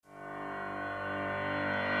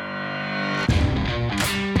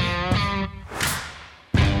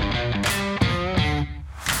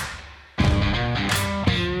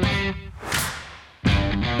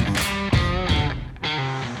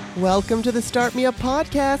Welcome to the Start Me Up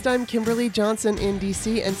podcast. I'm Kimberly Johnson in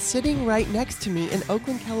DC, and sitting right next to me in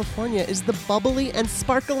Oakland, California is the bubbly and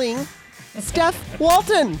sparkling Steph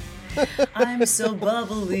Walton. I'm so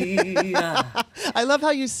bubbly. I love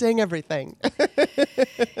how you sing everything.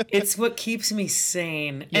 It's what keeps me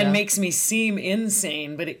sane and makes me seem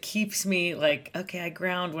insane, but it keeps me like, okay, I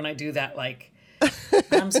ground when I do that, like,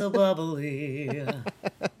 I'm so bubbly.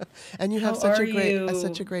 And you have such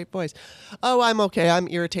a great voice. Oh, I'm okay. I'm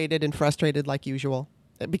irritated and frustrated like usual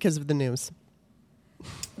because of the news.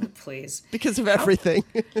 Please. Because of everything.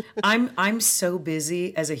 I'm so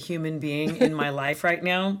busy as a human being in my life right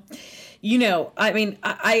now. You know, I mean,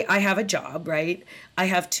 I have a job, right? I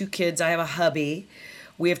have 2 kids. I have a hubby.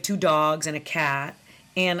 We have 2 dogs and a cat.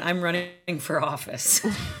 And I'm running for office.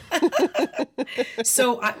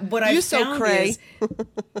 So what I found is,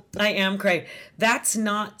 I am cray. That's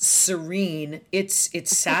not serene. It's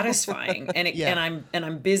satisfying, and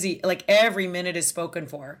I'm busy. Like every minute is spoken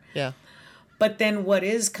for. Yeah. But then what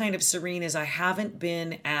is kind of serene is I haven't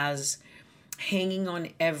been as hanging on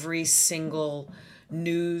every single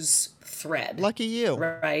news thread. Lucky you.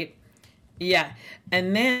 Right? Yeah.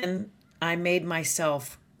 And then I made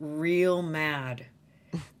myself real mad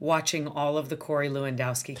watching all of the Corey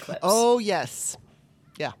Lewandowski clips. Oh, yes.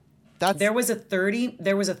 Yeah. There was a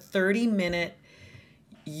 30-minute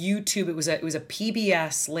YouTube. It was a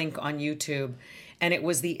PBS link on YouTube, and it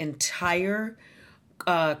was the entire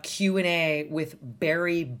Q&A with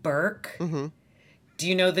Barry Burke. Mm-hmm. Do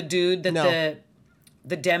you know the dude that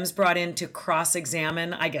the Dems brought in to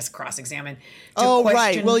cross-examine? Oh,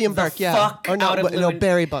 right, William Burke. Yeah. Or no,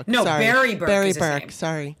 Barry Burke. No, sorry. Barry Burke. Barry is his Burke. name.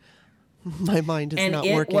 Sorry, my mind is not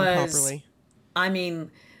working properly. I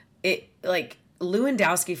mean,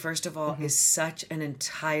 Lewandowski, first of all, is such an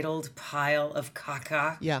entitled pile of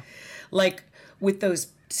caca. Yeah. Like with those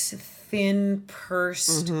thin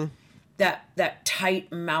pursed, that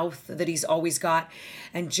tight mouth that he's always got.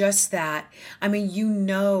 And just that, I mean, you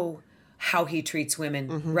know how he treats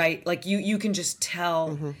women, right? Like you can just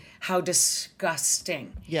tell how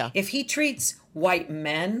disgusting. Yeah. If he treats white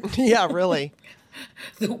men. Yeah, really.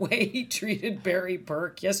 The way he treated Barry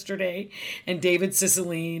Burke yesterday and David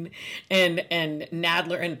Cicilline and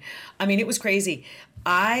Nadler, and I mean it was crazy.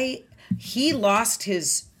 He lost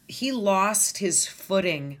his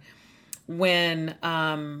footing when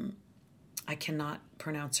I cannot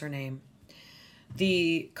pronounce her name.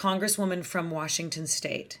 The congresswoman from Washington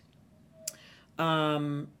State.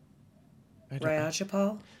 Rajapal?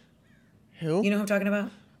 Who? You know who I'm talking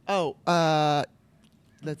about? Oh,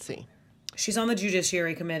 let's see. She's on the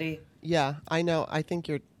Judiciary Committee. Yeah, I know. I think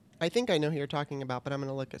I know who you're talking about, but I'm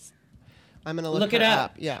gonna look it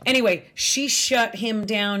up. Yeah. Anyway, she shut him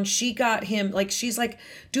down. She got him she's like,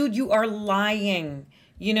 dude, you are lying.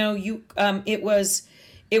 You know, it was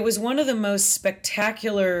one of the most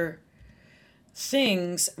spectacular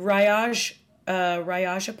things. Rajapal?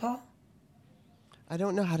 I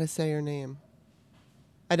don't know how to say her name.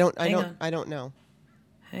 I don't know.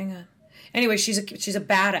 Hang on. Anyway, she's a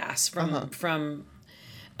badass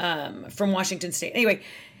from Washington State. Anyway,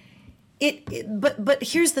 but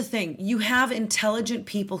here's the thing: you have intelligent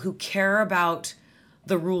people who care about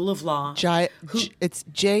the rule of law. It's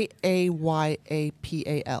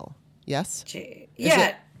Jayapal. Yes.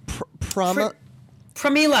 Pramila.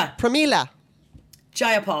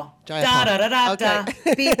 Jayapal. Da da da da da.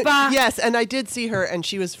 Yes, and I did see her, and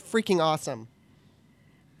she was freaking awesome.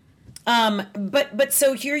 But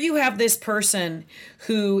so here you have this person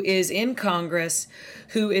who is in Congress,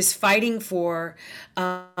 who is fighting for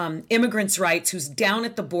immigrants' rights, who's down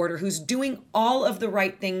at the border, who's doing all of the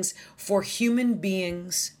right things for human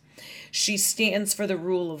beings. She stands for the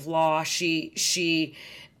rule of law. She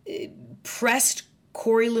pressed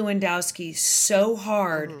Corey Lewandowski so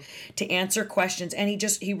hard to answer questions, and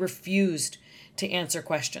he refused to answer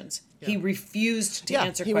questions. Yeah. He refused to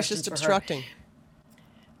answer questions. He was just obstructing.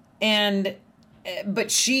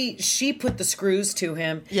 But she put the screws to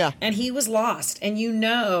him. Yeah. And he was lost. And you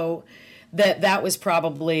know that was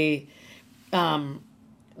probably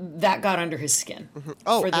that got under his skin for the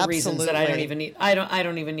absolutely. reasons that I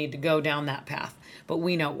don't even need to go down that path. But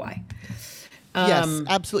we know why. Yes,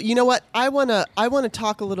 absolutely. You know what? I wanna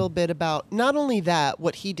talk a little bit about not only that,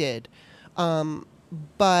 what he did,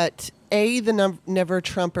 but A, the Never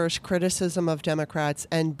Trumpers' criticism of Democrats,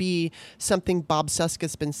 and B, something Bob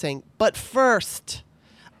Suska's been saying. But first,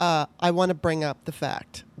 I want to bring up the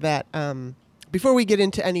fact that before we get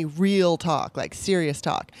into any real talk, like serious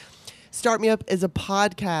talk, Start Me Up is a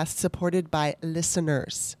podcast supported by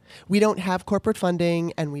listeners. We don't have corporate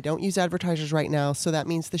funding and we don't use advertisers right now, so that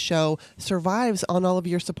means the show survives on all of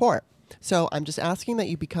your support. So I'm just asking that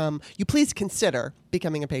you please consider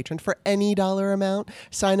becoming a patron for any dollar amount.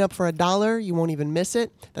 Sign up for $1. You won't even miss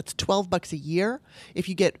it. That's $12 a year. If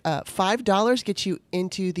you get $5, gets you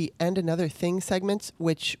into the And Another Thing segments,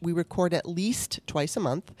 which we record at least twice a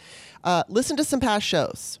month. Listen to some past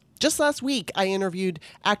shows. Just last week, I interviewed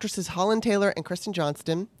actresses Holland Taylor and Kristen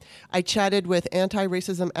Johnston. I chatted with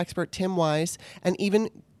anti-racism expert Tim Wise and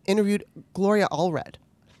even interviewed Gloria Allred.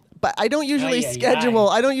 But I don't usually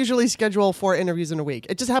schedule 4 interviews in a week.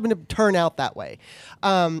 It just happened to turn out that way.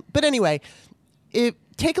 But anyway,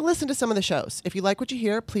 take a listen to some of the shows. If you like what you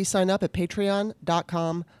hear, please sign up at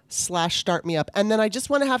patreon.com/startmeup. And then I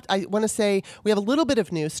just want to say we have a little bit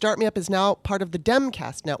of news. Start Me Up is now part of the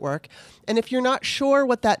Demcast network. And if you're not sure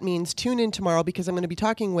what that means, tune in tomorrow because I'm going to be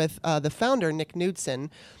talking with the founder, Nick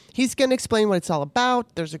Knudsen. He's going to explain what it's all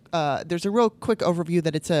about. There's a real quick overview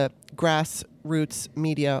that it's a grassroots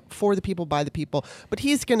media for the people, by the people. But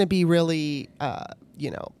he's going to be really,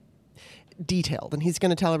 detailed, and he's going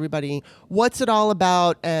to tell everybody what's it all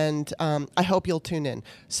about, and I hope you'll tune in.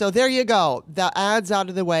 So there you go. The ad's out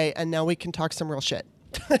of the way, and now we can talk some real shit.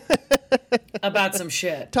 About some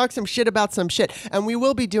shit. Talk some shit about some shit. And we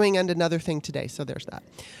will be doing And Another Thing today, so there's that.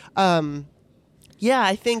 I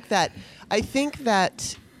think that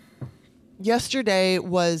yesterday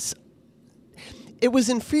was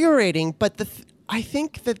infuriating, but I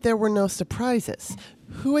think that there were no surprises.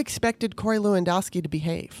 Who expected Corey Lewandowski to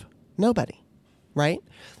behave? Nobody, right?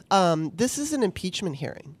 This is an impeachment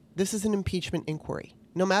hearing. This is an impeachment inquiry.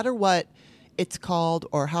 No matter what it's called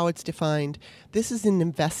or how it's defined, this is an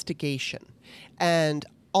investigation. And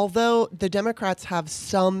although the Democrats have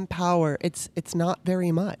some power, it's not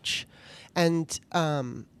very much. And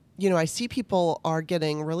I see people are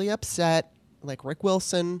getting really upset, like Rick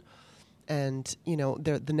Wilson, and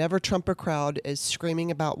the Never Trumper crowd is screaming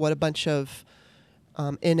about what a bunch of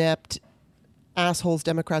inept assholes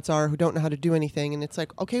Democrats are who don't know how to do anything. And it's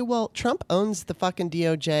like, okay, well, Trump owns the fucking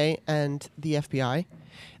DOJ and the FBI.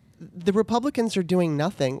 The Republicans are doing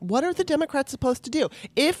nothing. What are the Democrats supposed to do?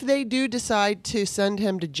 If they do decide to send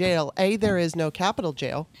him to jail, A, there is no Capitol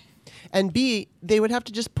jail, and B, they would have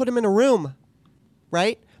to just put him in a room,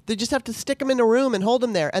 right? They just have to stick him in a room and hold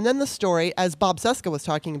him there. And then the story, as Bob Cesca was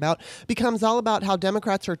talking about, becomes all about how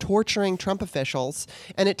Democrats are torturing Trump officials.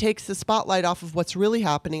 And it takes the spotlight off of what's really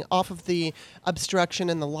happening, off of the obstruction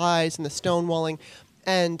and the lies and the stonewalling.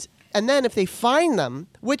 And then if they fine them,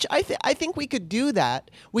 which I think we could do that,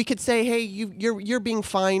 we could say, hey, you're being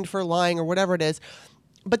fined for lying or whatever it is.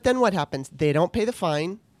 But then what happens? They don't pay the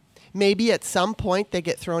fine. Maybe at some point they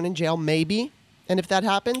get thrown in jail, maybe. And if that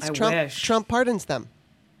happens, Trump pardons them.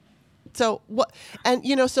 So what? And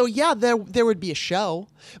there would be a show.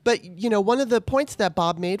 But one of the points that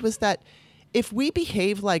Bob made was that if we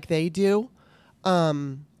behave like they do,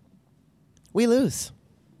 we lose.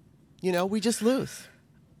 We just lose.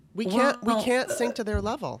 We can't sink to their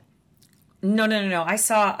level. No. I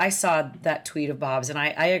saw that tweet of Bob's, and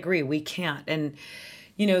I agree. We can't. And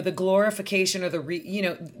the glorification or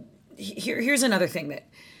here's another thing that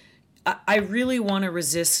I really want to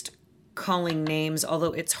resist calling names,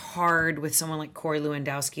 although it's hard with someone like Corey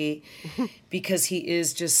Lewandowski because he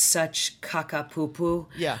is just such caca-poo-poo.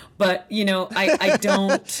 Yeah. But, I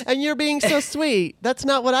don't. And you're being so sweet. That's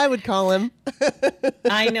not what I would call him.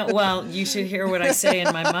 I know. Well, you should hear what I say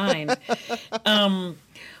in my mind.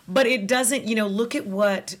 But it doesn't, look at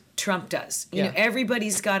what Trump does.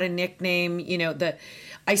 Everybody's got a nickname, he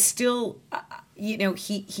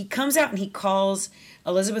comes out and he calls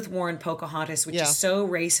Elizabeth Warren Pocahontas, which is so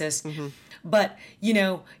racist. Mm-hmm. But,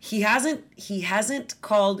 he hasn't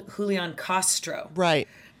called Julian Castro. Right.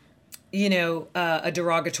 A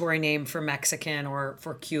derogatory name for Mexican or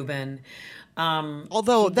for Cuban.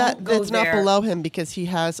 Although that's not below him because he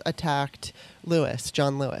has attacked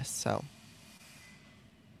John Lewis, so.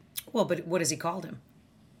 Well, but what has he called him?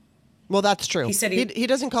 Well, that's true. He said he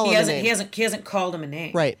doesn't call him a name. He hasn't called him a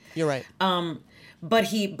name. Right. You're right. But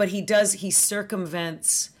he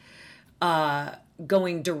circumvents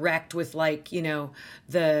going direct with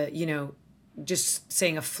just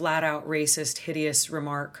saying a flat out racist, hideous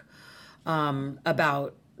remark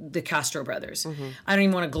about the Castro brothers. Mm-hmm. I don't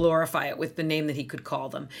even want to glorify it with the name that he could call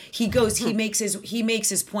them. He makes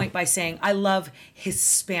his point by saying, I love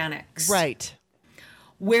Hispanics. Right.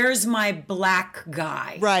 Where's my black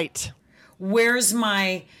guy? Right. Where's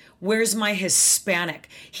my Where's my Hispanic?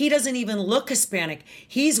 He doesn't even look Hispanic.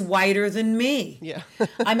 He's whiter than me. Yeah.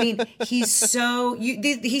 I mean, he's so,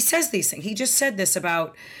 he says these things. He just said this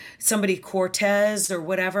about somebody Cortez or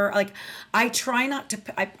whatever. Like, I try not to,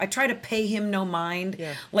 I try to pay him no mind.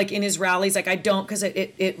 Yeah. Like in his rallies, like I don't, because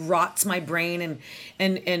it rots my brain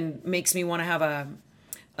and makes me want to have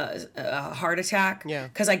a heart attack. Yeah.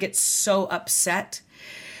 Because I get so upset.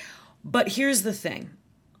 But here's the thing.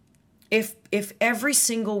 If every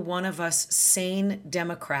single one of us sane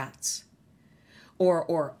Democrats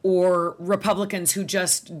or Republicans who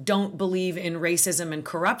just don't believe in racism and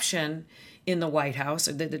corruption in the White House,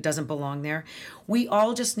 or that it doesn't belong there, we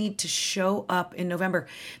all just need to show up in November.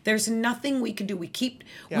 There's nothing we can do. We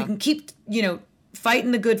can keep,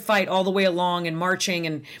 fighting the good fight all the way along and marching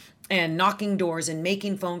and knocking doors and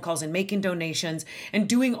making phone calls and making donations and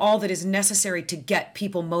doing all that is necessary to get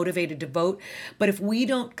people motivated to vote. But if we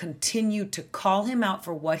don't continue to call him out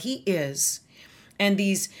for what he is, and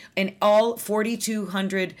all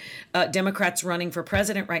 4,200 Democrats running for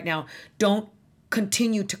president right now don't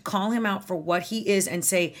continue to call him out for what he is and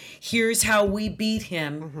say, here's how we beat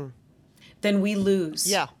him, then we lose.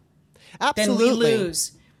 Yeah, absolutely. Then we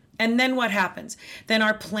lose. And then what happens? Then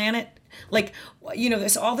our planet,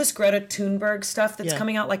 there's all this Greta Thunberg stuff that's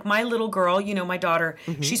coming out. Like my little girl, my daughter,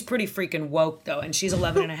 she's pretty freaking woke though, and she's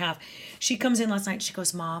 11 and a half. She comes in last night, she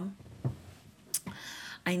goes, Mom,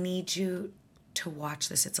 I need you to watch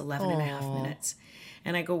this. It's 11 and a half minutes.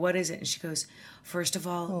 And I go, what is it? And she goes, first of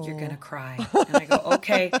all, you're going to cry. And I go,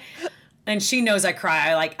 okay. And she knows I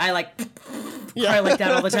cry. I cry like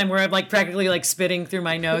that all the time, where I'm practically spitting through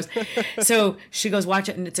my nose. So she goes, watch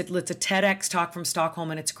it. And it's a TEDx talk from Stockholm,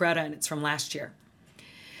 and it's Greta, and it's from last year.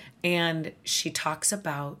 And she talks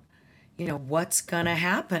about, what's going to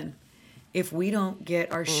happen if we don't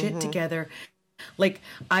get our shit together. Like,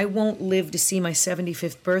 I won't live to see my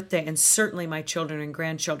 75th birthday, and certainly my children and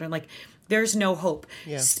grandchildren. There's no hope.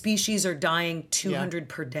 Yeah. Species are dying 200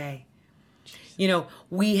 per day.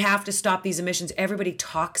 We have to stop these emissions. Everybody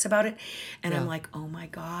talks about it. And I'm like, oh my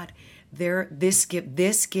God, this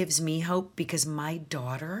gives me hope, because my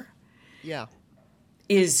daughter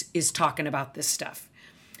is talking about this stuff.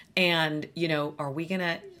 And, are we going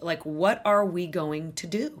to, what are we going to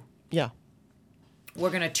do? Yeah. We're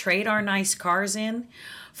going to trade our nice cars in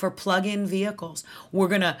for plug-in vehicles. We're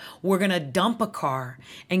going to dump a car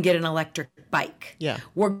and get an electric bike. Yeah.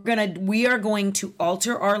 We are going to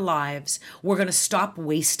alter our lives. We're going to stop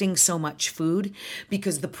wasting so much food,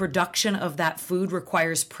 because the production of that food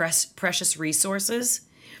requires precious resources.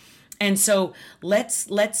 And so let's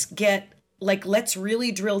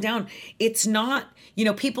really drill down. It's not,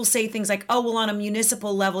 people say things like, oh, well, on a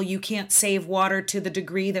municipal level, you can't save water to the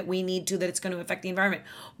degree that we need to, that it's going to affect the environment.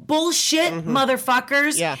 Bullshit,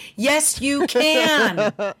 motherfuckers. Yeah. Yes, you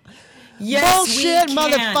can. Yes, bullshit, we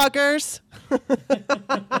can. motherfuckers.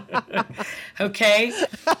 Okay.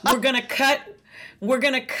 We're going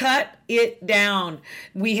to cut it down.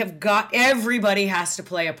 Everybody has to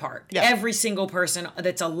play a part. Yeah. Every single person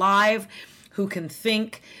that's alive, who can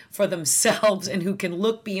think for themselves and who can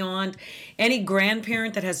look beyond. Any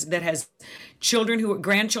grandparent that has grandchildren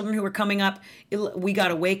who are coming up, we got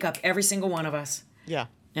to wake up, every single one of us. Yeah.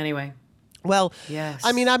 Anyway. Well, yes.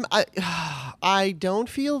 I mean, I don't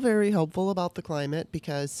feel very hopeful about the climate,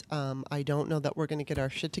 because I don't know that we're going to get our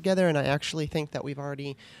shit together, and I actually think that we've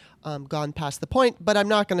already gone past the point. But I'm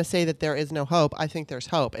not going to say that there is no hope. I think there's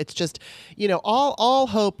hope. It's just, all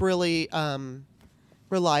hope really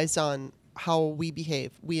relies on how we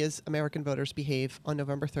as American voters behave on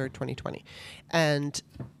November 3rd, 2020. And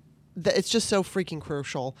it's just so freaking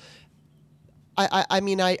crucial.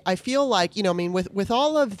 I feel like, with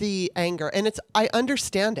all of the anger, and I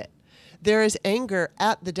understand it. There is anger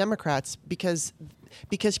at the Democrats because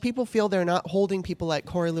people feel they're not holding people like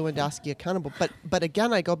Corey Lewandowski accountable. But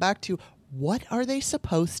again, I go back to, what are they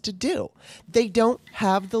supposed to do? They don't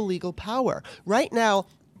have the legal power. Right now,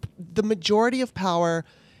 the majority of power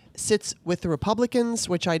sits with the Republicans,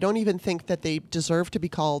 which I don't even think that they deserve to be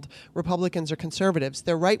called Republicans or conservatives.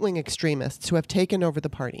 They're right-wing extremists who have taken over the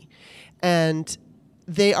party. And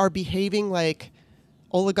they are behaving like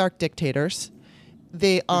oligarch dictators.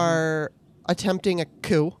 They are attempting a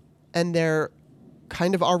coup, and they're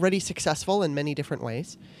kind of already successful in many different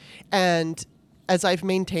ways. And as I've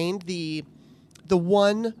maintained, the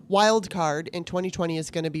one wild card in 2020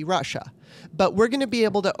 is going to be Russia. But we're going to be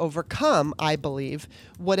able to overcome, I believe,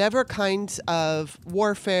 whatever kinds of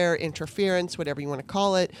warfare, interference, whatever you want to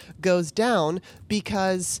call it, goes down.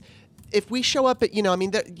 Because if we show up at,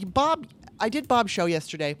 I did Bob's show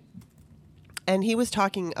yesterday, And he was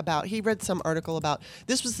talking about, he read some article about,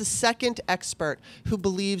 this was the second expert who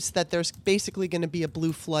believes that there's basically going to be a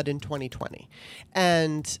blue flood in 2020.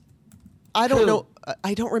 And I don't know,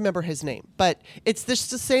 I don't remember his name, but it's the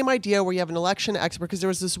same idea where you have an election expert, because there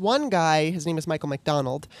was this one guy, his name is Michael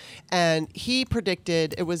McDonald, and he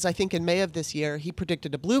predicted, it was I think in May of this year, he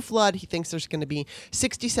predicted a blue flood. He thinks there's going to be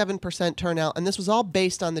 67% turnout, and this was all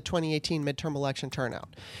based on the 2018 midterm election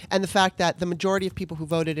turnout. And the fact that the majority of people who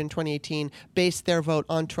voted in 2018 based their vote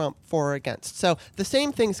on Trump for or against. So the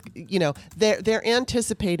same things, you know, they're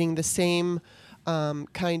anticipating the same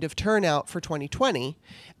kind of turnout for 2020.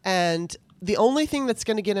 And the only thing that's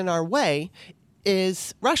going to get in our way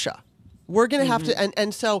is Russia. We're going to have to,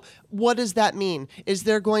 and so what does that mean? Is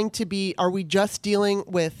there going to be, are we just dealing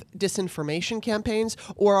with disinformation campaigns,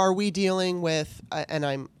 or are we dealing with,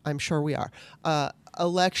 and I'm sure we are,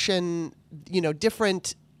 election, you know,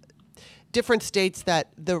 different states that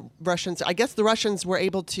the Russians, I guess the Russians were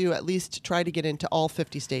able to at least try to get into all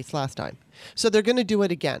 50 states last time. So they're going to do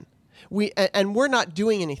it again. We're not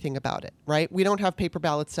doing anything about it, right? We don't have paper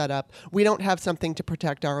ballots set up. We don't have something to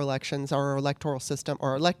protect our elections, our electoral system,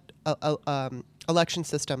 or election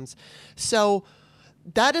systems. So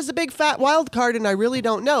that is a big fat wild card, and I really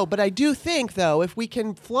don't know. But I do think, though, if we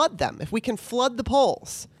can flood them, if we can flood the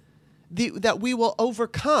polls, that we will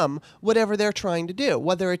overcome whatever they're trying to do.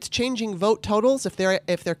 Whether it's changing vote totals, if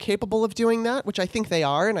they're capable of doing that, which I think they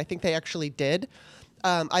are, and I think they actually did.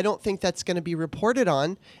 I don't think that's going to be reported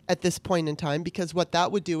on at this point in time, because what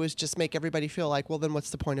that would do is just make everybody feel like, well, then what's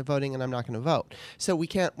the point of voting, and I'm not going to vote. So we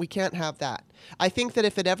can't have that. I think that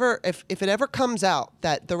if it ever comes out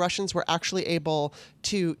that the Russians were actually able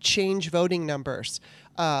to change voting numbers,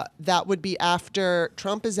 that would be after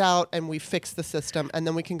Trump is out and we fix the system, and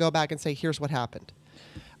then we can go back and say, here's what happened.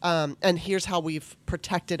 And here's how we've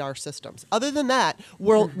protected our systems. Other than that,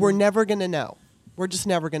 we're never going to know. We're just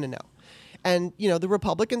never going to know. And, you know, the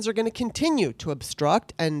Republicans are going to continue to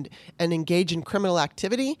obstruct and engage in criminal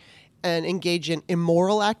activity and engage in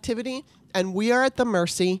immoral activity. And we are at the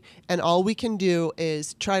mercy, and all we can do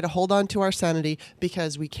is try to hold on to our sanity,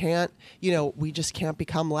 because we can't, you know, we just can't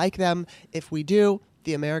become like them. If we do,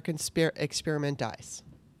 the American experiment dies.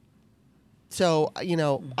 So, you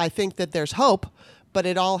know, I think that there's hope, but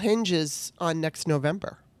it all hinges on next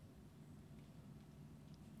November.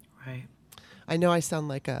 Right. I know I sound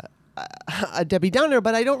like a Debbie Downer,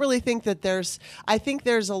 but I don't really think that I think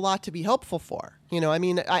there's a lot to be hopeful for. You know, I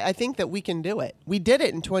mean, I think that we can do it. We did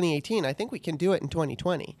it in 2018. I think we can do it in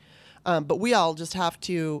 2020. But we all just have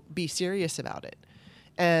to be serious about it.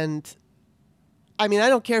 And I mean, I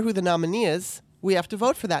don't care who the nominee is. We have to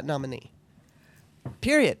vote for that nominee.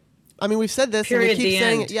 Period. I mean, we've said this, Period, and we keep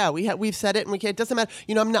saying it. Yeah, we've said it, and we can't. It doesn't matter.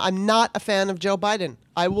 You know, I'm not a fan of Joe Biden.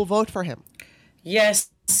 I will vote for him. Yes.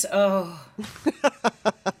 Oh.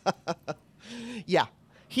 Yeah.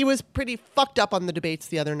 He was pretty fucked up on the debates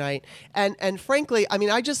the other night. And frankly, I mean,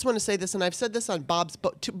 I just want to say this, and I've said this on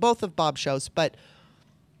both of Bob's shows, but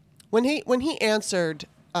when he answered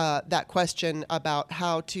that question about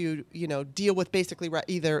how to, you know, deal with basically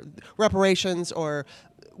either reparations or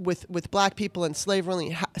with black people and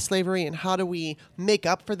slavery, and how do we make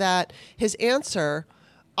up for that, his answer,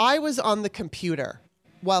 I was on the computer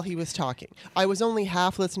while he was talking. I was only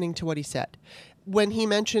half listening to what he said. When he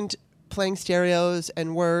mentioned playing stereos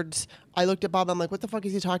and words, I looked at Bob, I'm like, what the fuck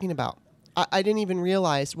is he talking about? I didn't even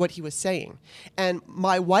realize what he was saying. And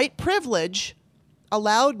my white privilege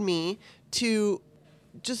allowed me to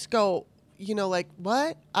just go, you know, like,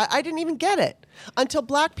 what? I didn't even get it until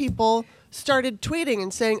black people started tweeting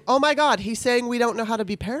and saying, oh my God, he's saying we don't know how to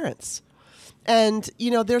be parents. And,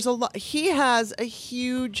 you know, there's a lot, he has a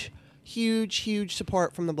huge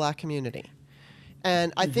support from the black community.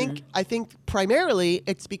 And I think primarily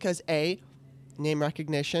it's because A, name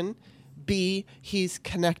recognition, B, he's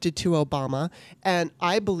connected to Obama, and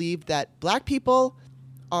I believe that black people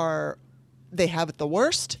they have it the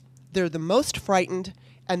worst, they're the most frightened,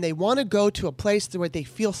 and they want to go to a place where they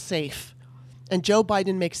feel safe. And Joe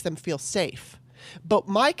Biden makes them feel safe. But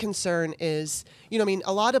my concern is, you know, I mean,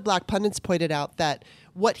 a lot of black pundits pointed out that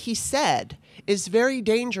what he said is very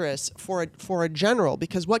dangerous for a general,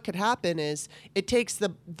 because what could happen is it takes the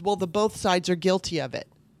both sides are guilty of it.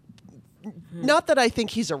 Mm-hmm. Not that I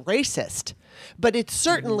think he's a racist, but it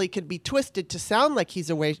certainly could be twisted to sound like he's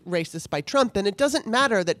a racist by Trump. And it doesn't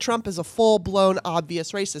matter that Trump is a full-blown,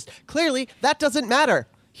 obvious racist. Clearly, that doesn't matter.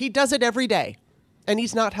 He does it every day. and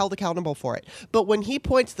he's not held accountable for it. But when he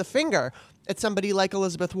points the finger at somebody like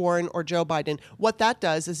Elizabeth Warren or Joe Biden, what that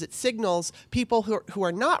does is it signals people who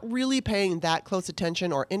are not really paying that close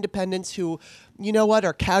attention, or independents who, you know what,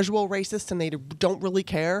 are casual racists and they don't really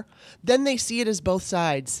care. Then they see it as both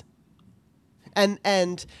sides.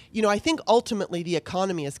 And you know, I think ultimately the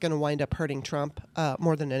economy is going to wind up hurting Trump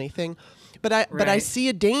more than anything. But I see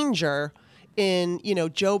a danger in, you know,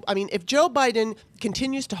 if Joe Biden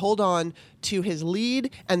continues to hold on to his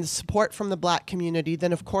lead and the support from the black community,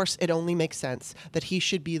 then of course it only makes sense that he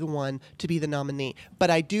should be the one to be the nominee. But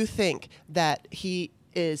I do think that he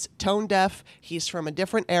is tone deaf. He's from a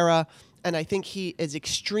different era. And I think he is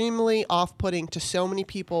extremely off-putting to so many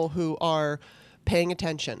people who are paying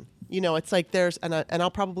attention. You know, it's like and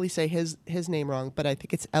I'll probably say his name wrong, but I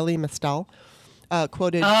think it's Elie Mystal.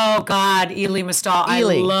 Quoted. Oh God, Elie Mystal. I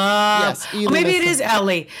love. Yes, maybe Mystal. It is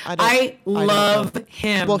Elie. I love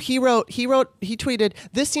him. Well, he tweeted,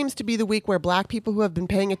 "This seems to be the week where black people who have been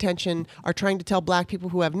paying attention are trying to tell black people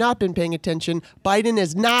who have not been paying attention, Biden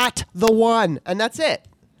is not the one." And that's it.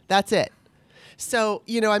 That's it. So,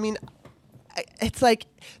 you know, I mean, it's like,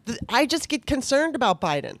 I just get concerned about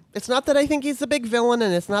Biden. It's not that I think he's a big villain,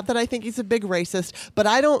 and it's not that I think he's a big racist, but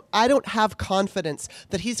I don't have confidence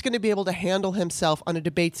that he's going to be able to handle himself on a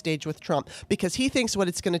debate stage with Trump, because he thinks what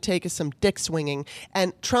it's going to take is some dick swinging,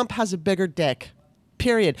 and Trump has a bigger dick,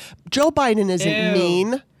 period. Joe Biden isn't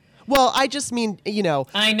mean. Well, I just mean, you know.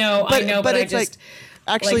 I know, but it's like,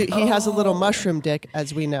 actually, he has a little mushroom dick,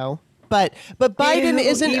 as we know. But Biden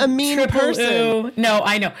isn't a mean person. No,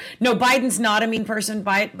 I know. No, Biden's not a mean person.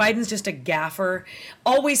 Biden's just a gaffer.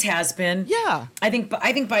 Always has been. Yeah. I think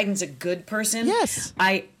Biden's a good person. Yes.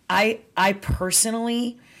 I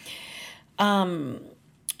personally,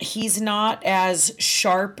 he's not as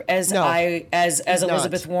sharp as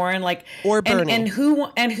Elizabeth Warren, like, or Bernie. And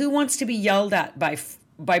who wants to be yelled at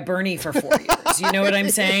by Bernie for 4 years? You know what I'm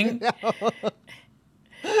saying?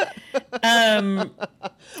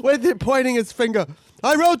 With it pointing his finger,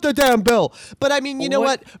 I wrote the damn bill. But I mean, you know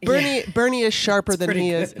what? Bernie is sharper than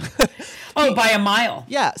he is. By a mile.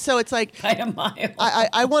 Yeah. So it's like, by a mile.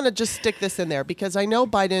 I want to just stick this in there because I know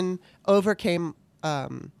Biden overcame a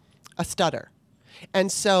stutter.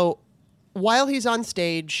 And so while he's on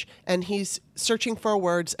stage and he's searching for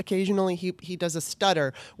words, occasionally he does a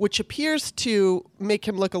stutter, which appears to make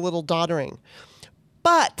him look a little doddering.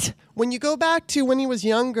 But when you go back to when he was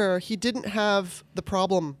younger, he didn't have the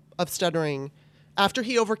problem of stuttering. After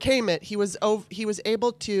he overcame it, he was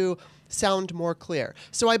able to sound more clear.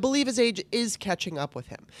 So I believe his age is catching up with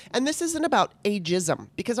him. And this isn't about ageism,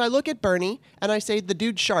 because I look at Bernie and I say, the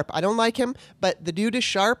dude's sharp. I don't like him, but the dude is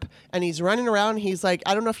sharp, and he's running around. He's like,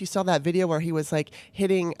 I don't know if you saw that video where he was like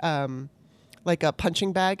hitting like a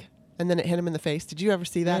punching bag, and then it hit him in the face. Did you ever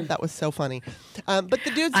see that? That was so funny. But the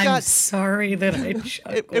dude's got... I'm sorry that I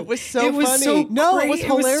chuckled. It was so funny. No, it was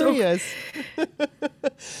hilarious.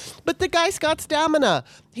 But the guy's got stamina.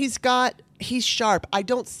 He's sharp. I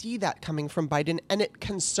don't see that coming from Biden, and it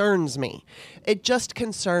concerns me. It just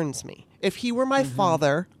concerns me. If he were my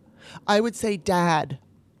father, I would say, Dad,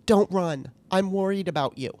 don't run. I'm worried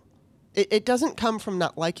about you. It doesn't come from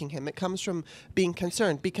not liking him. It comes from being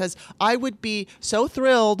concerned, because I would be so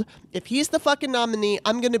thrilled if he's the fucking nominee.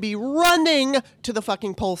 I'm going to be running to the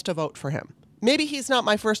fucking polls to vote for him. Maybe he's not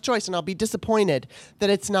my first choice, and I'll be disappointed that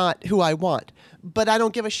it's not who I want. But I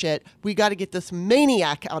don't give a shit. We got to get this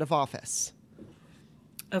maniac out of office.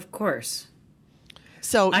 Of course.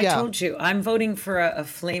 So I told you, I'm voting for a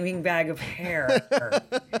flaming bag of hair.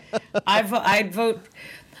 I'd vote...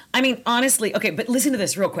 I mean, honestly, okay, but listen to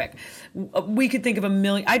this real quick. We could think of a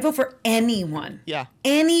million. I'd vote for anyone. Yeah.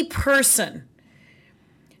 Any person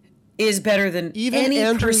is better than even any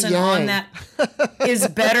Andrew person Yang. on that is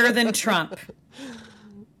better than Trump.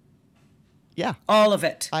 Yeah. All of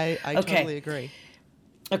it. I totally agree.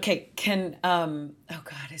 Okay, oh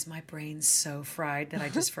God, is my brain so fried that I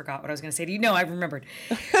just forgot what I was going to say to you? No, I remembered.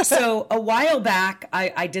 So a while back,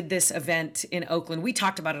 I did this event in Oakland. We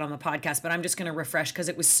talked about it on the podcast, but I'm just going to refresh because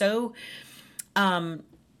it was so,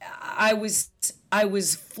 I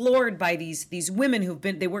was floored by these women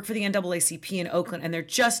they work for the NAACP in Oakland, and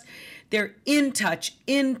they're in touch,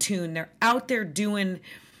 in tune. They're out there doing,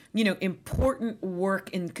 you know, important work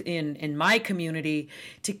in my community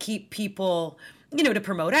to keep people, you know, to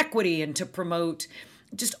promote equity and to promote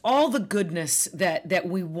just all the goodness that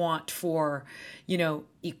we want for, you know,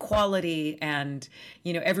 equality, and,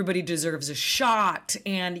 you know, everybody deserves a shot,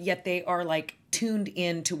 and yet they are like tuned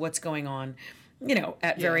in to what's going on, you know,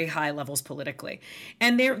 at very high levels politically.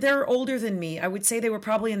 And they're older than me. I would say they were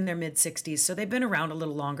probably in their mid 60s, so they've been around a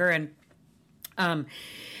little longer, and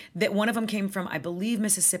that one of them came from, I believe,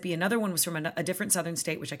 Mississippi. Another one was from a different southern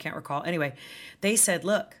state, which I can't recall. Anyway, they said,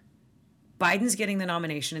 look, Biden's getting the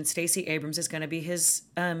nomination and Stacey Abrams is going to be his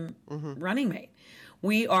running mate.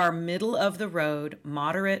 We are middle of the road,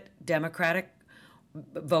 moderate Democratic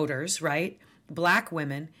voters, right? Black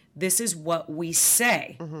women. This is what we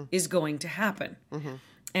say is going to happen.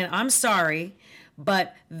 And I'm sorry,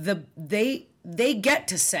 but they get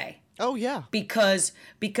to say. Oh yeah. Because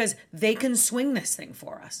they can swing this thing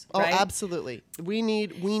for us. Right? Oh, absolutely. We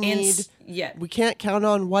need yeah. We can't count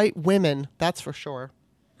on white women, that's for sure.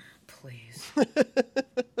 Please.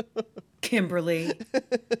 Kimberly.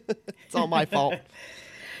 It's all my fault.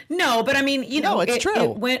 No, but I mean, it's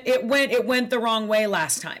true. It went the wrong way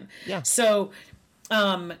last time. Yeah. So,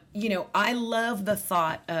 I love the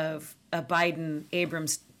thought of a Biden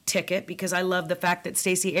Abrams ticket because I love the fact that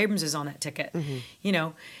Stacey Abrams is on that ticket.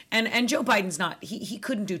 And Joe Biden's not. He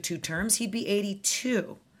couldn't do 2 terms. He'd be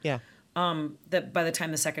 82. Yeah. By the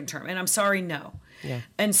time the second term. And I'm sorry, no. Yeah.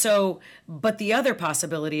 And so, but the other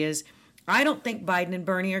possibility is, I don't think Biden and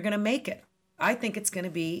Bernie are going to make it. I think it's going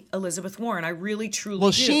to be Elizabeth Warren. I really, truly do.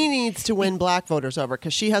 Well, she needs to win black voters over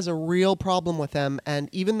because she has a real problem with them. And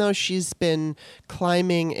even though she's been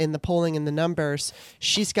climbing in the polling and the numbers,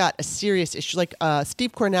 she's got a serious issue. Like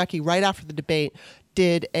Steve Kornacki, right after the debate,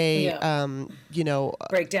 did a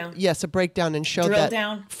breakdown. Yes, a breakdown and showed Drill that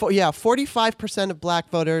down. 45% of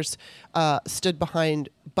black voters stood behind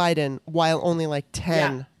Biden, while only like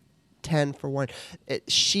 10 for Warren.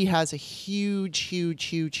 She has a huge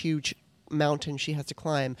mountain she has to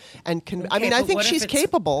climb, and I think she's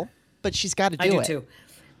capable, but she's got to do it. I do too.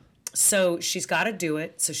 So she's got to do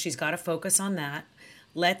it. So she's got to focus on that.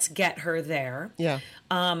 Let's get her there. Yeah.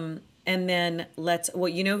 And then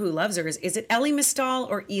you know who loves her is it Ellie Mistal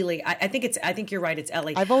or Ely? I think you're right. It's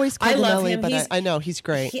Ellie. I've always called him Ellie, him. but I know he's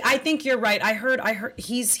great. I think you're right. I heard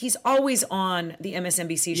he's always on the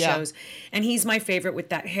MSNBC shows, and he's my favorite with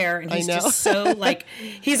that hair. And he's just so like,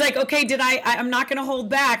 he's like, okay, I'm not going to hold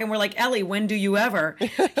back. And we're like, Ellie, when do you ever?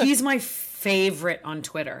 He's my favorite on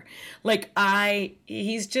Twitter. Like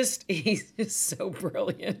he's just so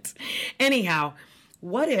brilliant. Anyhow,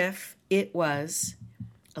 what if it was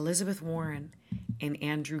Elizabeth Warren and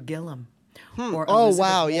Andrew Gillum, or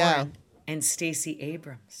Elizabeth Warren and Stacey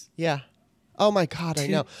Abrams? Yeah. Oh my God, I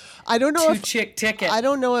know. I don't know if two-chick ticket. I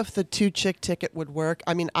don't know if the 2-chick ticket would work.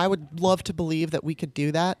 I mean, I would love to believe that we could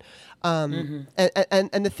do that. And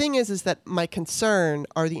the thing is that my concern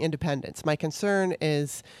are the independents. My concern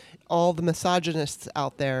is all the misogynists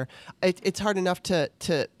out there. It's hard enough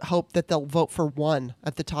to hope that they'll vote for one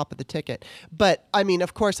at the top of the ticket. But I mean,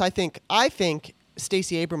 of course, I think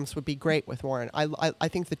Stacey Abrams would be great with Warren. I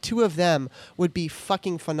think the two of them would be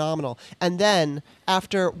fucking phenomenal. And then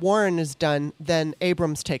after Warren is done, then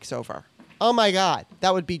Abrams takes over. Oh my God,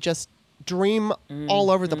 that would be just dream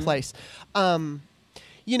all over the place. I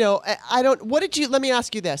don't. Let me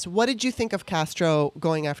ask you this: what did you think of Castro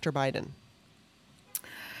going after Biden?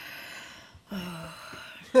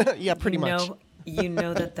 Yeah, pretty much. You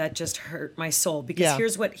know that just hurt my soul because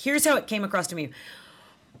here's how it came across to me.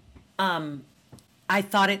 I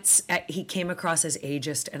thought he came across as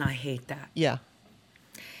ageist, and I hate that. Yeah.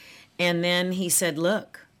 And then he said,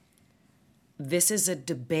 look, this is a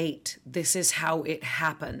debate. This is how it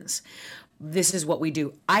happens. This is what we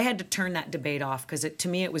do. I had to turn that debate off because to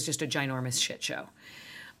me it was just a ginormous shit show.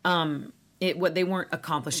 They weren't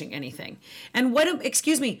accomplishing anything. And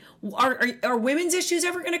excuse me, are women's issues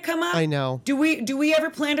ever going to come up? I know. Do we ever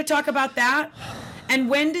plan to talk about that? And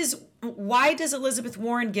why does Elizabeth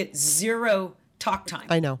Warren get zero talk time?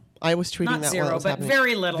 I know. I was tweeting Not that zero, but happening.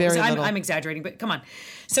 very little. Very little. I'm exaggerating, but come on.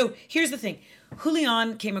 So here's the thing.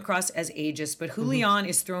 Julian came across as ageist, but Julian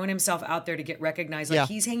is throwing himself out there to get recognized. Like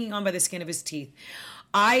he's hanging on by the skin of his teeth.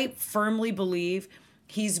 I firmly believe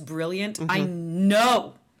he's brilliant. I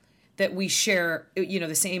know that we share,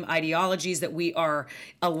 the same ideologies, that we are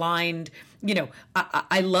aligned.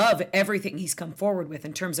 I love everything he's come forward with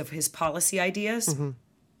in terms of his policy ideas.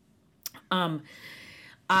 I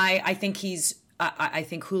think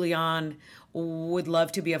Julian would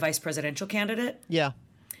love to be a vice presidential candidate. Yeah.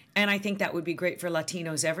 And I think that would be great for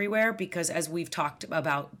Latinos everywhere because as we've talked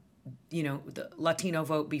about, the Latino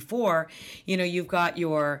vote before, you've got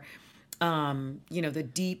your, the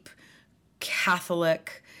deep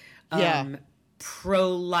Catholic,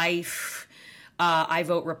 pro-life, I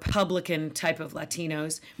vote Republican type of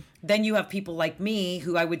Latinos. Then you have people like me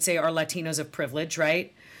who I would say are Latinos of privilege,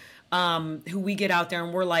 right? Who we get out there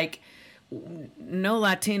and we're like, no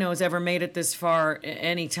Latino has ever made it this far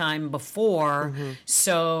any time before.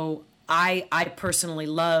 So I personally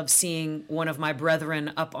love seeing one of my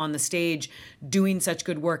brethren up on the stage doing such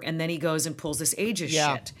good work, and then he goes and pulls this ageist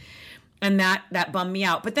shit. And that bummed me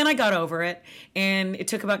out. But then I got over it, and it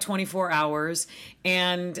took about 24 hours.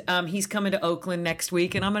 And he's coming to Oakland next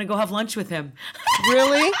week, and I'm going to go have lunch with him.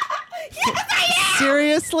 Really? Yes, I am!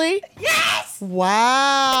 Seriously? Yes!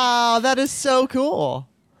 Wow, that is so cool.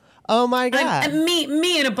 Oh my God! And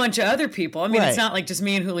me, and a bunch of other people. I mean, It's not like just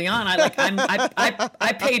me and Julian. I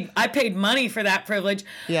paid money for that privilege.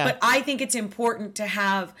 Yeah. But I think it's important to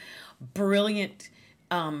have brilliant,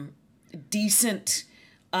 decent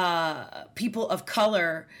people of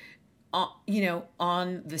color,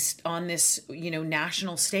 on this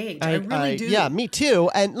national stage. I really do. Yeah, me too.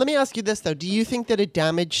 And let me ask you this though: do you think that it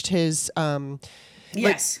damaged his?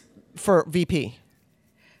 Yes. For VP.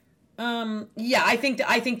 Yeah, I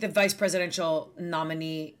think the vice presidential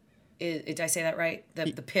nominee did I say that right?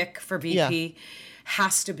 The pick for VP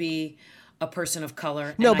has to be a person of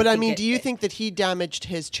color. No, but I mean, do you think that he damaged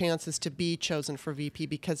his chances to be chosen for VP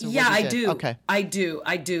because of what he I did? do. Okay. I do.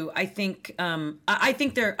 I think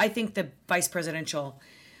the vice presidential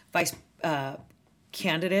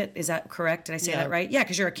candidate, is that correct? Did I say that right? Yeah,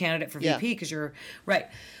 because you're a candidate for VP because you're right.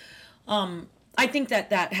 I think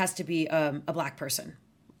that has to be a black person.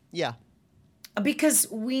 Yeah.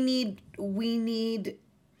 Because we need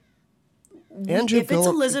Andrew if it's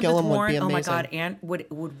Elizabeth Gillum Warren, would be oh my amazing. God, and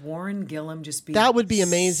would Warren Gillum just be that would be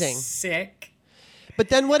amazing. Sick. But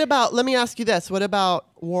then what about, let me ask you this, what about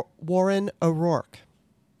Warren O'Rourke?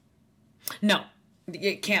 No,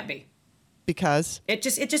 it can't be. Because? It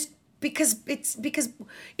just because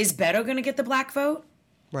is Beto going to get the black vote?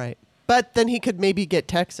 Right. But then he could maybe get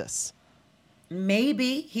Texas.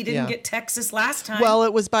 Maybe he didn't get Texas last time. Well,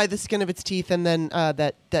 it was by the skin of its teeth, and then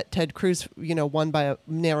that Ted Cruz, won by a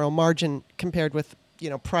narrow margin compared with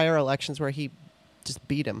prior elections where he just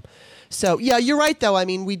beat him. So yeah, you're right though. I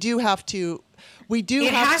mean, we do have to.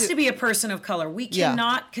 It has to be a person of color. We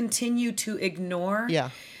cannot continue to ignore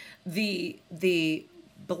the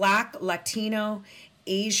Black, Latino,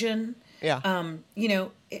 Asian. Yeah.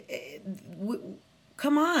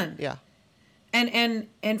 Come on. Yeah.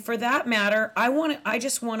 And for that matter, I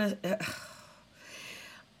just want to.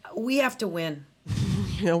 We have to win.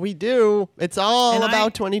 We do. It's all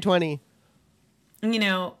about 2020. I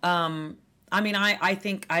mean, I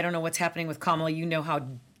think I don't know what's happening with Kamala. You know how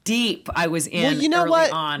deep I was in. Well, you know early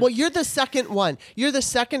what? On. Well, you're the second one. You're the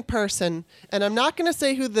second person, and I'm not going to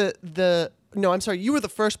say who the. No, I'm sorry. You were the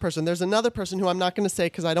first person. There's another person who I'm not going to say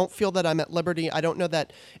because I don't feel that I'm at liberty. I don't know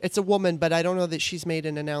that it's a woman, but I don't know that she's made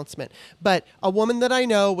an announcement. But a woman that I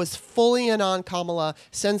know was fully in on Kamala,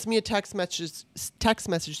 sends me a text message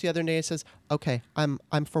the other day and says, "Okay,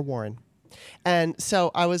 I'm for Warren." And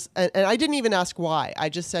so I was, and I didn't even ask why. I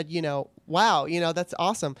just said, wow, that's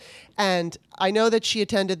awesome. And I know that she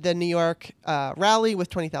attended the New York rally with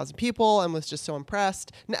 20,000 people and was just so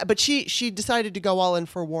impressed. But she decided to go all in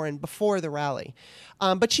for Warren before the rally.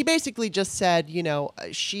 But she basically just said,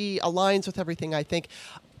 she aligns with everything I think.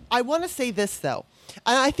 I want to say this, though.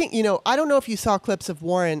 And I think, I don't know if you saw clips of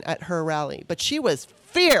Warren at her rally, but she was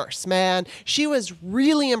fierce, man. She was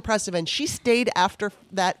really impressive, and she stayed after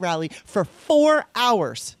that rally for 4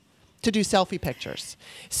 hours to do selfie pictures.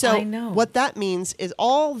 So I know. What that means is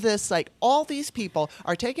all these people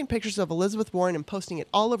are taking pictures of Elizabeth Warren and posting it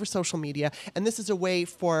all over social media, and this is a way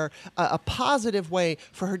for a positive way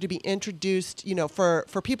for her to be introduced,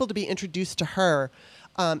 for people to be introduced to her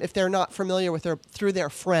if they're not familiar with her through their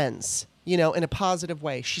friends, in a positive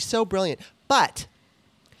way. She's so brilliant. But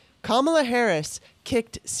Kamala Harris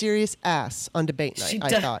kicked serious ass on debate night,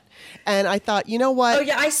 I thought. And I thought, you know what? Oh,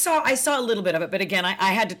 yeah, I saw a little bit of it. But again,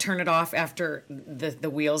 I had to turn it off after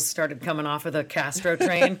the wheels started coming off of the Castro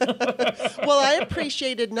train. Well, I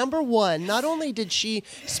appreciated, number one, not only did she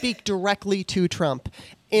speak directly to Trump,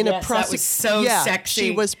 that was so sexy.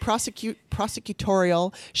 She was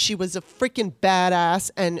prosecutorial. She was a freaking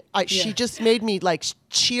badass, and she just made me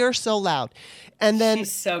cheer so loud. And then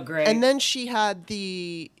she's so great. And then she had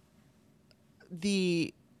the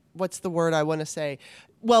what's the word I want to say?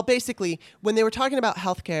 Well, basically, when they were talking about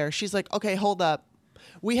healthcare, she's like, okay, hold up.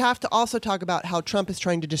 We have to also talk about how Trump is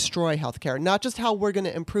trying to destroy healthcare, not just how we're going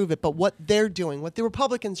to improve it, but what they're doing, what the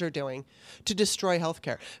Republicans are doing to destroy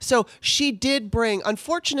healthcare. So she did bring,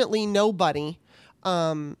 unfortunately, nobody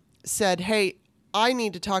said, hey, I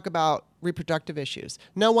need to talk about reproductive issues.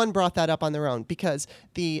 No one brought that up on their own because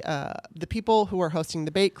the people who are hosting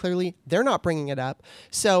the debate, clearly, they're not bringing it up.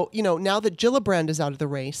 So, now that Gillibrand is out of the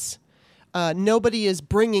race, nobody is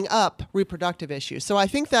bringing up reproductive issues. So I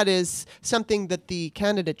think that is something that the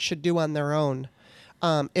candidates should do on their own.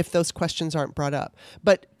 if those questions aren't brought up.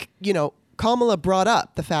 But, Kamala brought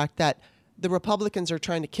up the fact that the Republicans are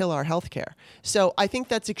trying to kill our health care. So I think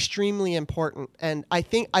that's extremely important. And I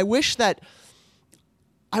wish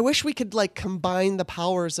we could combine the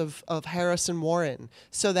powers of Harris and Warren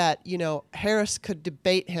so that, Harris could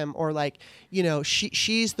debate him, or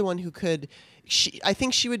she's the one who could, I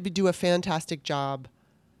think she would do a fantastic job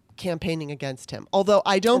campaigning against him. Although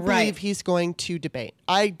I don't believe he's going to debate.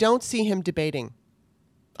 I don't see him debating.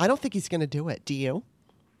 I don't think he's going to do it. Do you?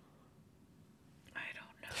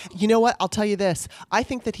 You know what? I'll tell you this. I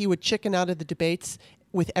think that he would chicken out of the debates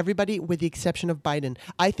with everybody, with the exception of Biden.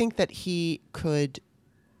 I think that he would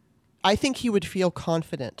feel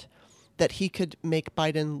confident that he could make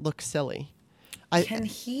Biden look silly. Can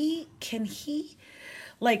he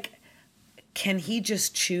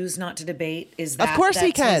just choose not to debate? Is that? Of course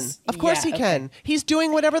he can. Of course he can. He's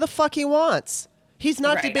doing whatever the fuck he wants. He's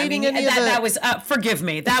not debating any of the... That was, forgive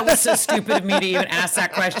me, that was so stupid of me to even ask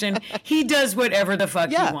that question. He does whatever the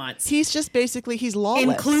fuck he wants. He's just basically, he's lawless.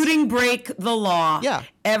 Including break the law. Yeah.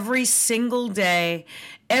 Every single day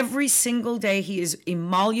he is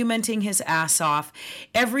emolumenting his ass off.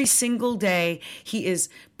 Every single day he is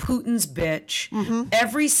Putin's bitch. Mm-hmm.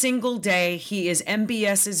 Every single day he is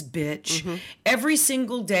MBS's bitch. Mm-hmm. Every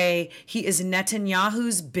single day he is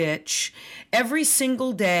Netanyahu's bitch. Every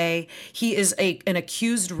single day he is an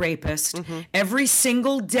accused rapist. Mm-hmm. Every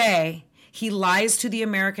single day he lies to the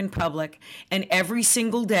American public, and every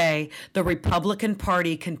single day the Republican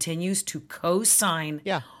Party continues to co-sign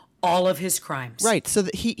all of his crimes. Right. So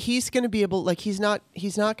that he's going to be able, he's not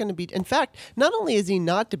going to be, in fact, not only is he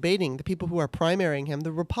not debating the people who are primarying him,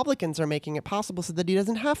 the Republicans are making it possible so that he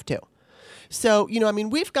doesn't have to. So,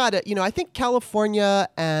 we've got to, I think California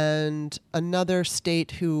and another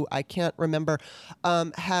state who I can't remember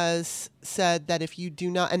has said that if you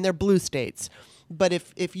do not, and they're blue states, but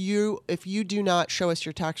if you do not show us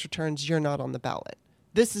your tax returns, you're not on the ballot.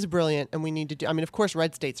 This is brilliant, and we need to do. I mean, of course,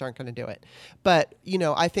 red states aren't going to do it, but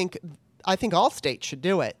I think all states should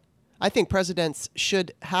do it. I think presidents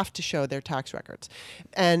should have to show their tax records,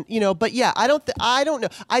 and But yeah, I don't know.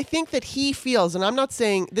 I think that he feels, and I'm not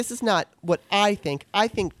saying this is not what I think. I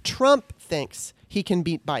think Trump thinks he can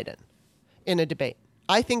beat Biden in a debate.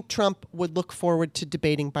 I think Trump would look forward to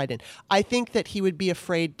debating Biden. I think that he would be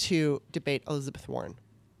afraid to debate Elizabeth Warren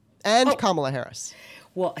and Kamala Harris.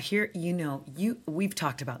 Well, here, we've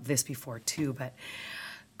talked about this before too, but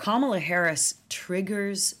Kamala Harris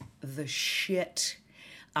triggers the shit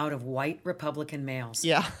out of white Republican males.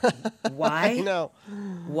 Yeah. Why? I know.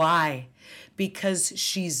 Why? Because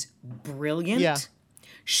she's brilliant. Yeah.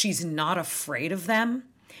 She's not afraid of them.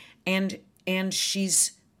 And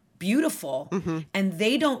she's beautiful. Mm-hmm. And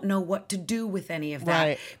they don't know what to do with any of that.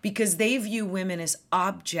 Right. Because they view women as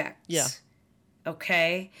objects. Yeah.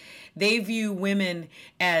 Okay? They view women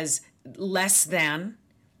as less than,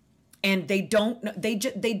 and they don't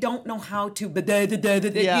know how to, you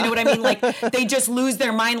know what I mean? They just lose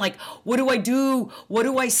their mind. What do I do? What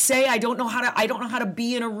do I say? I don't know how to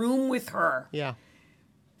be in a room with her. Yeah.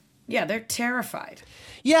 Yeah, they're terrified.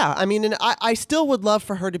 Yeah, I mean, and I still would love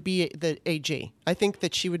for her to be the AG. I think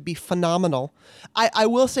that she would be phenomenal. I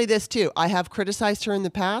will say this too. I have criticized her in the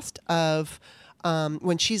past of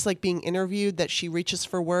when she's being interviewed, that she reaches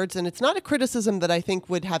for words, and it's not a criticism that I think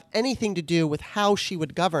would have anything to do with how she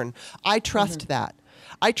would govern. I trust that.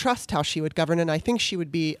 I trust how she would govern, and I think she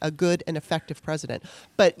would be a good and effective president.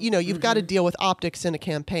 But you've got to deal with optics in a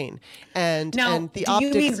campaign, and the optics.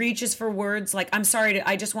 You mean reaches for words? I'm sorry,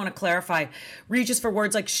 I just want to clarify. Reaches for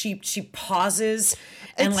words she pauses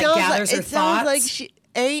and gathers her thoughts.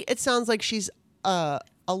 It sounds like she's a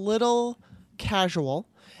little casual.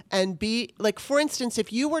 And B, for instance,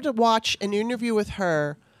 if you were to watch an interview with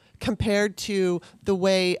her compared to the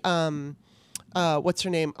way, what's her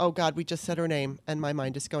name? Oh God, we just said her name and my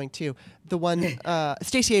mind is going too. The one,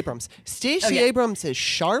 Stacey Abrams. Stacey Abrams is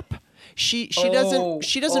sharp. She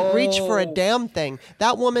doesn't reach for a damn thing.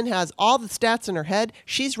 That woman has all the stats in her head.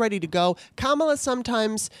 She's ready to go. Kamala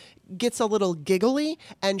sometimes gets a little giggly,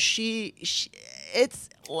 and it's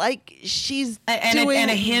like she's doing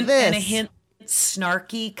a hint this. And a hint.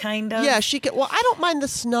 Snarky kind of. Yeah, she can. Well, I don't mind the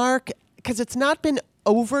snark because it's not been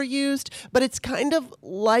overused, but it's kind of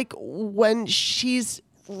like when she's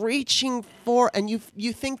reaching for, and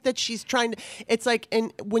you think that she's trying to. It's like,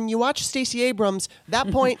 and when you watch Stacey Abrams, that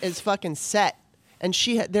point is fucking set, and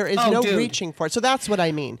there is no reaching for it. So that's what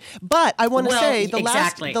I mean. But I want to say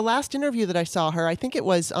the last interview that I saw her, I think it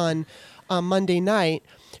was on Monday night.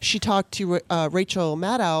 She talked to Rachel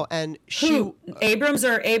Maddow, and Abrams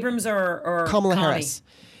or Kamala Connie? Harris.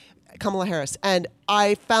 Kamala Harris. And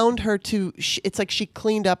I found her it's like she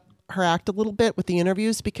cleaned up her act a little bit with the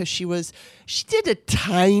interviews because she did a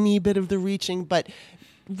tiny bit of the reaching, but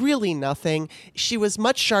really nothing. She was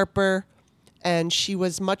much sharper and she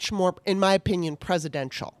was much more, in my opinion,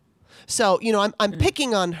 presidential. So, I'm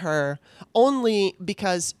picking on her only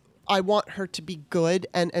because I want her to be good.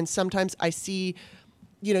 And sometimes I see,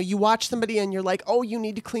 you watch somebody and you're like, oh, you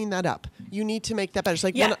need to clean that up. You need to make that better. It's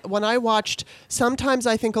like when I watched, sometimes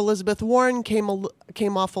I think Elizabeth Warren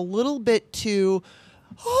came off a little bit too,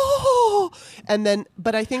 and then,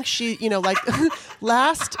 but I think she, like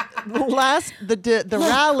last the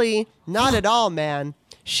rally, not at all, man.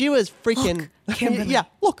 She was freaking, Kimberly.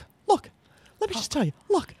 Look. Let me just tell you,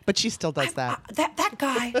 look. But she still does that. That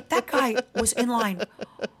guy was in line.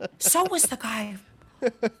 So was the guy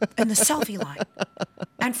in the selfie line.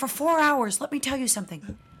 And for 4 hours, let me tell you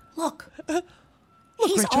something. Look,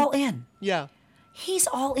 he's Rachel. all in. Yeah. He's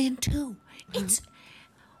all in too.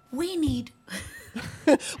 We need.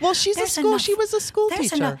 Well, she was a school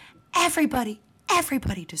teacher. Everybody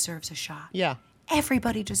deserves a shot. Yeah.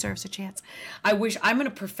 Everybody deserves a chance. I'm going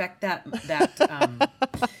to perfect that.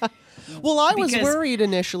 Well, I was worried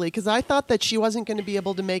initially because I thought that she wasn't going to be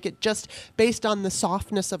able to make it just based on the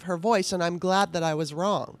softness of her voice, and I'm glad that I was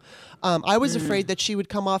wrong. I was afraid that she would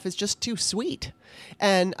come off as just too sweet.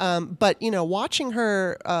 And but watching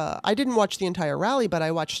her, I didn't watch the entire rally, but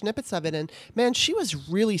I watched snippets of it, and man, she was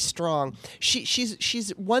really strong.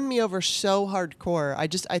 She's won me over so hardcore.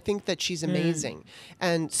 I think that she's amazing,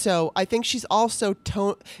 and so I think she's also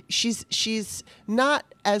she's not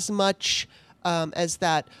as much as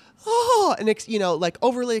that. Like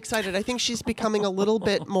overly excited. I think she's becoming a little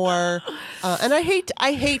bit more, and I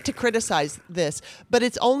hate to criticize this, but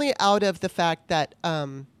it's only out of the fact that,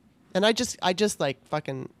 and I just like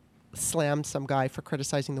fucking slammed some guy for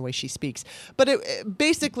criticizing the way she speaks. But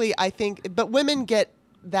basically, I think, but women get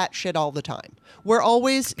that shit all the time. We're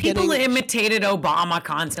always people imitated Obama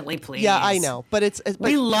constantly, please. Yeah, I know, but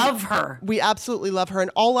we love her. We absolutely love her,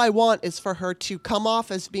 and all I want is for her to come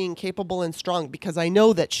off as being capable and strong because I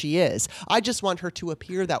know that she is. I just want her to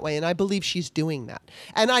appear that way, and I believe she's doing that.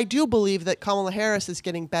 And I do believe that Kamala Harris is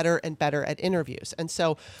getting better and better at interviews. And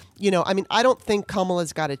so, I don't think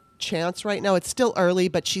Kamala's got a chance right now. It's still early,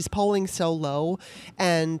 but she's polling so low,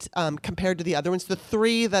 and compared to the other ones, the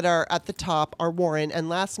three that are at the top are Warren. And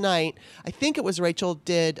last night, I think it was Rachel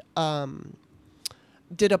did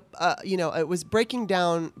it was breaking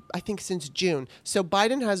down, I think, since June. So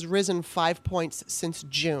Biden has risen 5 points since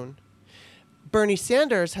June. Bernie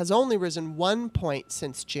Sanders has only risen 1 point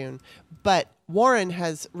since June, but Warren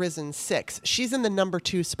has risen 6. She's in the number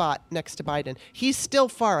 2 spot next to Biden. He's still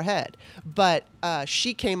far ahead, but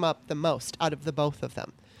she came up the most out of the both of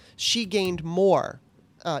them. She gained more,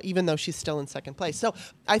 even though she's still in second place. So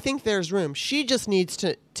I think there's room. She just needs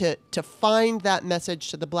to find that message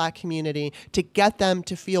to the Black community, to get them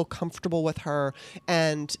to feel comfortable with her,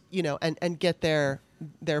 and and get their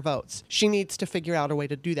votes. She needs to figure out a way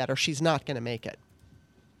to do that, or she's not going to make it.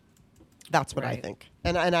 That's what I think.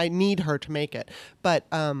 And I need her to make it. But,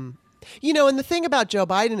 and the thing about Joe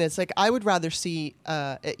Biden is, like, I would rather see,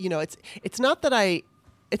 it's not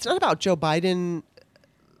about Joe Biden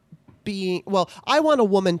being, I want a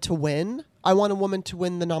woman to win. I want a woman to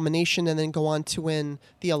win the nomination and then go on to win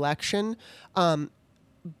the election.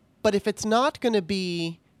 But if it's not going to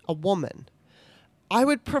be a woman, I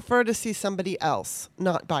would prefer to see somebody else,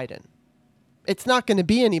 not Biden. It's not going to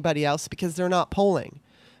be anybody else because they're not polling.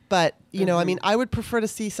 But, I would prefer to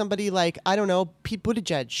see somebody like, I don't know, Pete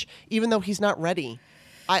Buttigieg, even though he's not ready.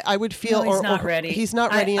 I would feel... No, he's not ready. He's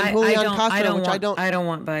not ready. And Julian Castro, which I don't... I don't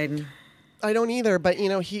want Biden. I don't either, but,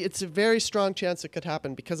 it's a very strong chance it could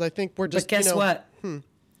happen because I think we're just, But guess what?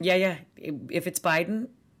 Yeah. If it's Biden,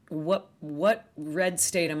 what red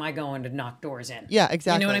state am I going to knock doors in? Yeah,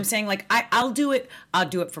 exactly. You know what I'm saying? Like, I'll do it. I'll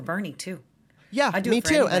do it for Bernie, too. Yeah, me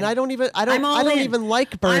too. Anybody. And I don't even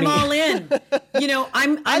like Bernie. I'm all in.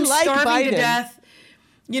 I'm like starving Biden. to death.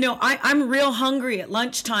 I'm real hungry at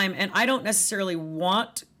lunchtime, and I don't necessarily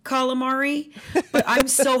want calamari, but I'm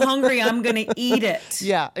so hungry I'm going to eat it.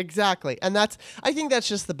 Yeah, exactly. And I think that's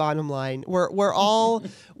just the bottom line.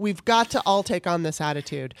 We've got to all take on this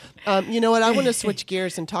attitude. You know what? I want to switch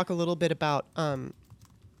gears and talk a little bit about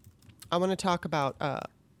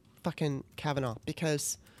fucking Kavanaugh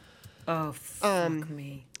because oh, fuck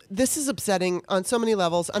me. This is upsetting on so many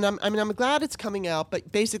levels, and I'm glad it's coming out,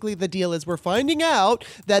 but basically the deal is we're finding out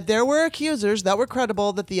that there were accusers that were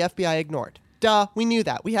credible that the FBI ignored. Duh, we knew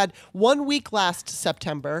that. We had 1 week last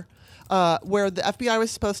September where the FBI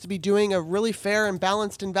was supposed to be doing a really fair and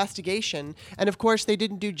balanced investigation. And of course, they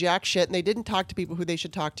didn't do jack shit, and they didn't talk to people who they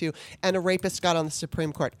should talk to. And a rapist got on the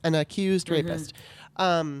Supreme Court, an accused rapist.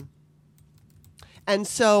 And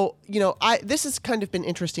so, this has kind of been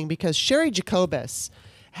interesting because Sherry Jacobus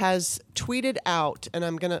has tweeted out, and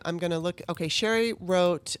I'm gonna look. Okay, Sherry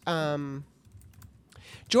wrote.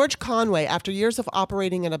 George Conway, after years of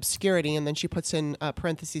operating in obscurity, and then she puts in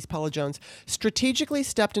parentheses Paula Jones, strategically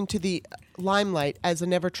stepped into the limelight as a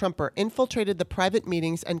never-Trumper, infiltrated the private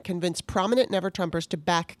meetings, and convinced prominent never-Trumpers to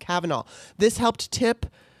back Kavanaugh. This helped tip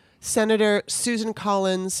Senator Susan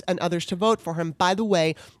Collins and others to vote for him. By the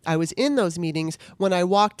way, I was in those meetings. When I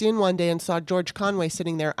walked in one day and saw George Conway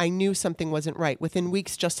sitting there, I knew something wasn't right. Within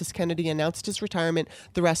weeks, Justice Kennedy announced his retirement.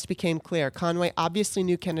 The rest became clear. Conway obviously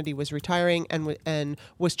knew Kennedy was retiring and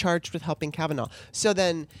was charged with helping Kavanaugh. So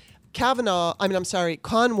then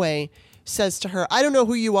Conway says to her, I don't know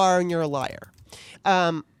who you are and you're a liar.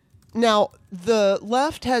 Now, the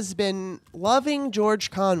left has been loving George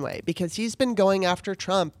Conway because he's been going after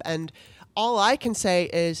Trump. And all I can say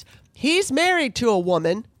is he's married to a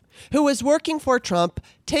woman who is working for Trump,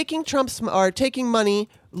 taking money,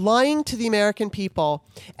 lying to the American people.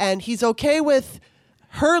 And he's okay with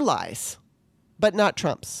her lies, but not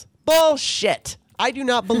Trump's. Bullshit. I do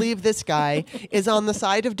not believe this guy is on the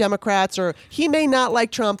side of Democrats, or he may not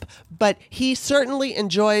like Trump, but he certainly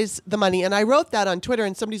enjoys the money. And I wrote that on Twitter,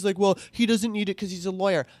 and somebody's like, well, he doesn't need it because he's a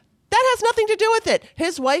lawyer. That has nothing to do with it.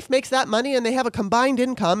 His wife makes that money, and they have a combined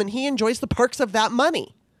income, and he enjoys the perks of that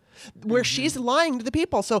money, where she's lying to the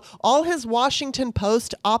people. So all his Washington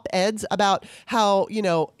Post op-eds about how,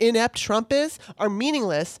 inept Trump is are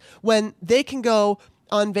meaningless when they can go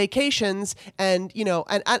on vacations and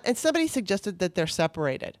somebody suggested that they're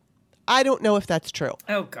separated. I don't know if that's true.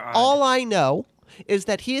 Oh, God. All I know is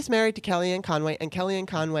that he is married to Kellyanne Conway, and Kellyanne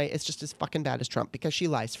Conway is just as fucking bad as Trump because she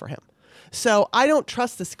lies for him. So I don't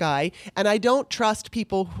trust this guy, and I don't trust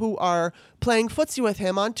people who are playing footsie with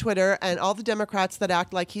him on Twitter and all the Democrats that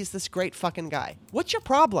act like he's this great fucking guy. What's your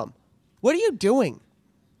problem? What are you doing?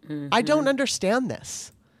 I don't understand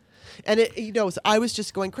this. And I was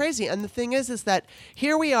just going crazy. And the thing is that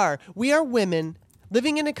here we are women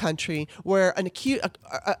living in a country where an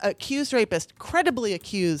accused rapist, credibly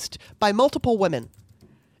accused by multiple women,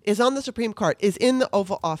 is on the Supreme Court, is in the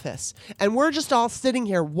Oval Office. And we're just all sitting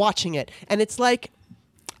here watching it. And it's like,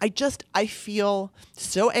 I feel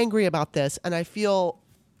so angry about this. And I feel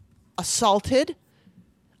assaulted.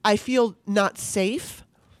 I feel not safe.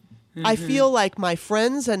 I feel like my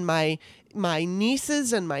friends and my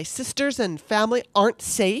nieces and my sisters and family aren't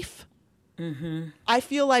safe. I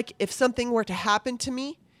feel like if something were to happen to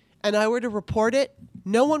me and I were to report it,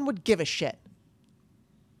 no one would give a shit.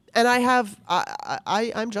 And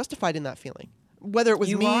I'm justified in that feeling. Whether it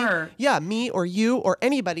was me or you or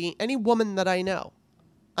anybody, any woman that I know.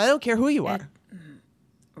 I don't care who you are.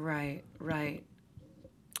 Right.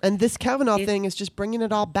 And this Kavanaugh thing is just bringing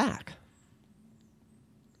it all back.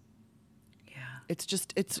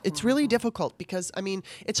 It's really difficult because,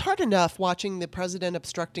 it's hard enough watching the president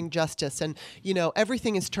obstructing justice and,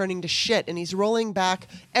 everything is turning to shit and he's rolling back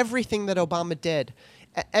everything that Obama did,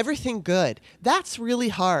 everything good. That's really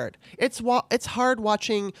hard. It's hard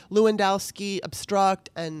watching Lewandowski obstruct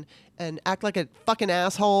and act like a fucking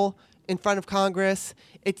asshole in front of Congress.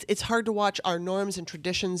 It's hard to watch our norms and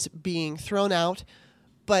traditions being thrown out.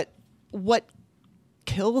 But what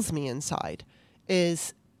kills me inside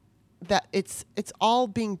is that it's all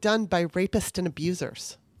being done by rapists and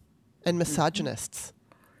abusers and misogynists.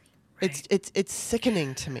 Right. It's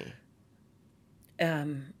sickening to me.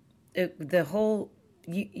 The whole,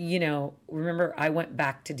 remember I went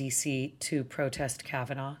back to DC to protest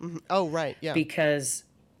Kavanaugh. Mm-hmm. Oh, right. Yeah. Because,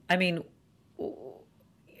 we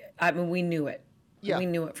knew it. Yeah. We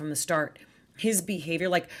knew it from the start. His behavior,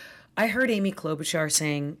 I heard Amy Klobuchar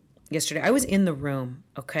saying yesterday, I was in the room,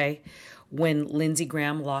 okay, when Lindsey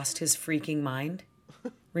Graham lost his freaking mind.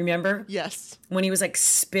 Remember? Yes. When he was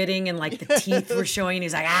spitting and the teeth were showing,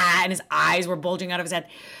 he's and his eyes were bulging out of his head.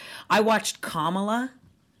 I watched Kamala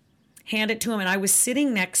hand it to him, and I was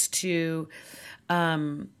sitting next to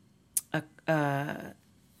an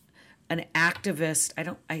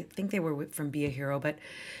activist. I think they were from Be a Hero, but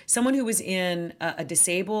someone who was in a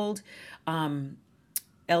disabled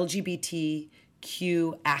LGBTQ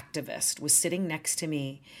activist was sitting next to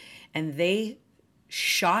me. And they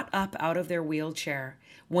shot up out of their wheelchair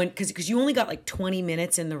because you only got 20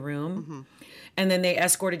 minutes in the room, and then they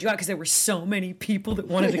escorted you out because there were so many people that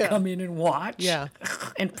wanted to come in and watch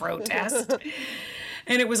and protest.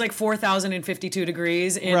 And it was like 4,052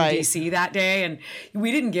 degrees in Right. DC that day. And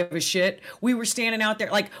we didn't give a shit. We were standing out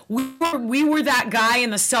there. Like we were that guy in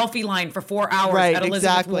the selfie line for 4 hours Right, at Elizabeth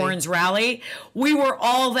exactly. Warren's rally. We were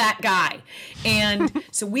all that guy. And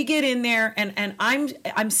so we get in there and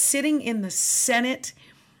I'm sitting in the Senate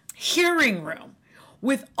hearing room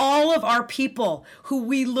with all of our people who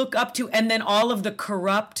we look up to, and then all of the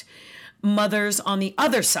corrupt mothers on the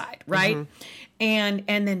other side, right? Mm-hmm.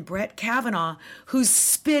 And then Brett Kavanaugh, who's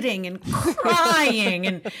spitting and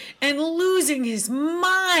crying and losing his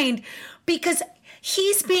mind because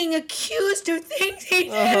he's being accused of things he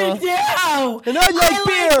didn't do. And I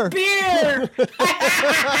like beer.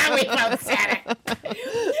 We both said it.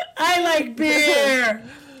 I like beer.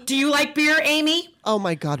 Do you like beer, Amy? Oh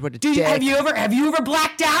my God, what a dick. Have you ever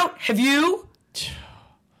blacked out? Have you?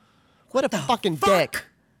 What a fucking dick.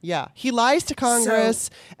 Yeah. He lies to Congress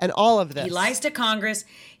and all of this. He lies to Congress.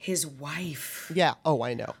 His wife. Yeah. Oh,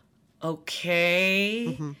 I know. Okay.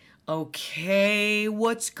 Mm-hmm. Okay.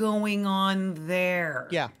 What's going on there?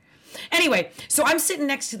 Yeah. Anyway, so I'm sitting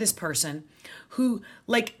next to this person who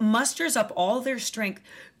like musters up all their strength,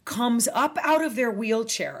 comes up out of their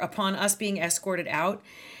wheelchair upon us being escorted out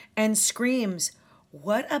and screams,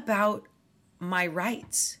 "What about my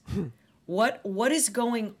rights? What is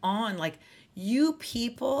going on? Like, you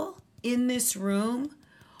people in this room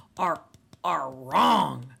are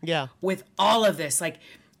wrong." Yeah. With all of this. Like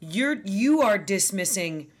you are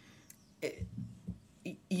dismissing,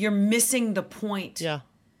 you're missing the point. Yeah.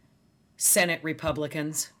 Senate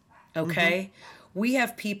Republicans. Okay? Mm-hmm. We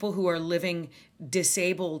have people who are living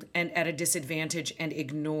disabled and at a disadvantage and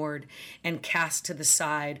ignored and cast to the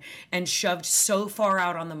side and shoved so far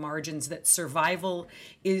out on the margins that survival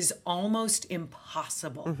is almost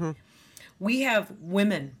impossible. Mm-hmm. We have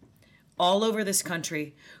women all over this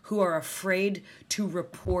country who are afraid to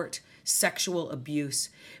report sexual abuse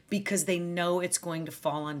because they know it's going to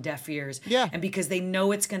fall on deaf ears. Yeah. And because they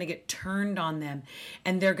know it's going to get turned on them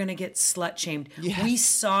and they're going to get slut shamed. Yes. We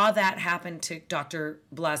saw that happen to Dr.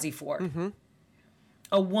 Blasey Ford. Mm-hmm.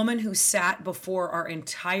 A woman who sat before our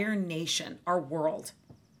entire nation, our world,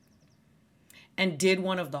 and did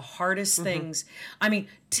one of the hardest mm-hmm. things. I mean,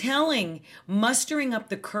 mustering up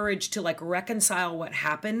the courage to like reconcile what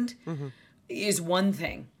happened mm-hmm. is one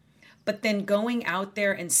thing. But then going out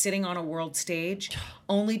there and sitting on a world stage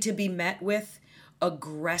only to be met with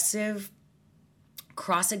aggressive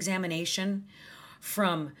cross-examination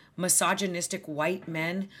from misogynistic white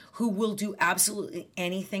men who will do absolutely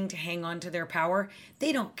anything to hang on to their power.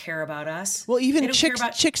 They don't care about us. Well, even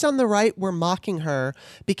chicks on the right were mocking her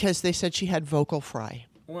because they said she had vocal fry.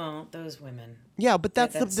 Well, those women. Yeah, but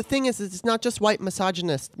that's the thing is it's not just white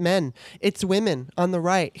misogynist men. It's women on the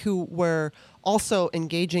right who were also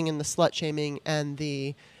engaging in the slut shaming and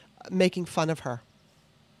the making fun of her.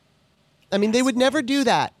 I mean, they would never do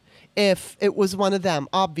that if it was one of them,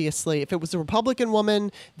 obviously. If it was a Republican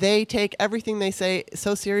woman, they take everything they say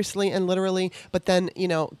so seriously and literally. But then,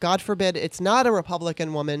 God forbid, it's not a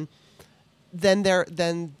Republican woman. Then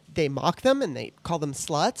they mock them and they call them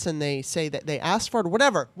sluts and they say that they asked for it, or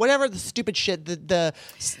whatever the stupid shit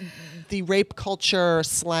the rape culture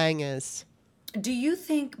slang is. Do you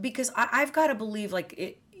think, because I've got to believe like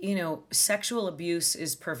it, sexual abuse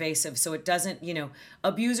is pervasive. So it doesn't,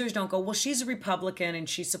 abusers don't go, well, she's a Republican and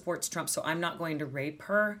she supports Trump, so I'm not going to rape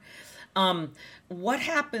her. What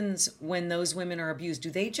happens when those women are abused? Do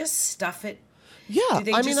they just stuff it? Yeah,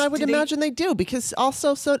 I would imagine they do, because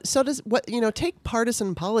also so does what, take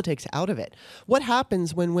partisan politics out of it. What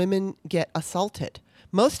happens when women get assaulted?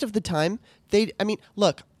 Most of the time,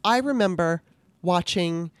 look, I remember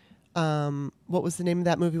watching, what was the name of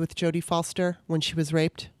that movie with Jodie Foster when she was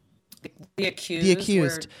raped? The Accused. The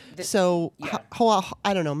Accused.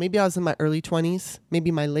 I don't know, maybe I was in my early 20s,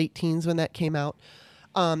 maybe my late teens when that came out.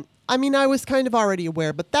 I was kind of already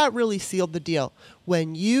aware, but that really sealed the deal.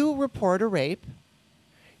 When you report a rape,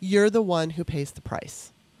 you're the one who pays the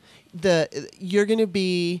price. You're going to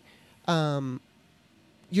be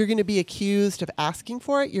accused of asking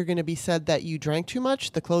for it. You're going to be said that you drank too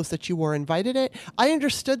much. The clothes that you wore invited it. I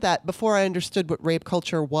understood that before I understood what rape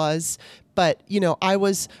culture was. But, I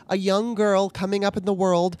was a young girl coming up in the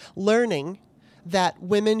world learning that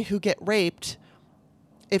women who get raped,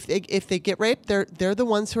 if they get raped, they're the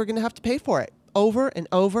ones who are going to have to pay for it over and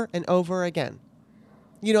over and over again.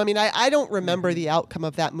 I don't remember the outcome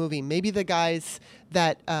of that movie. Maybe the guys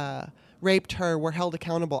that raped her were held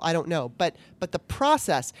accountable. I don't know. But the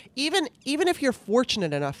process, even if you're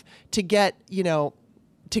fortunate enough to get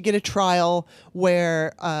a trial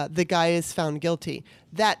where the guy is found guilty,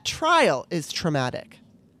 that trial is traumatic.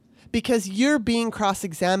 because you're being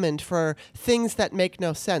cross-examined for things that make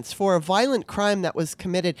no sense. For a violent crime that was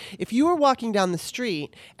committed, if you were walking down the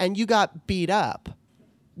street and you got beat up,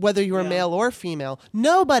 whether you were male or female,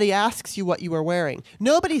 nobody asks you what you were wearing.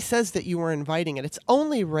 Nobody says that you were inviting it. It's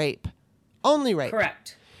only rape. Only rape.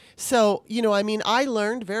 Correct. So, I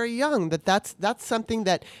learned very young that that's something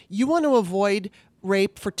that you want to avoid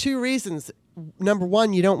rape for two reasons. Number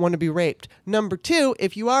one, you don't want to be raped. Number two,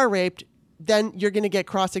 if you are raped, then you're going to get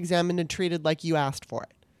cross-examined and treated like you asked for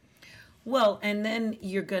it. Well, and then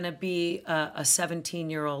you're going to be a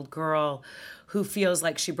 17-year-old girl who feels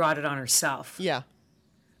like she brought it on herself. Yeah.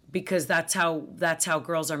 Because that's how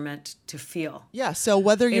girls are meant to feel. Yeah. So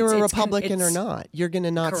whether you're a Republican or not, you're going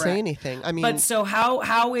to not say anything. I mean, but so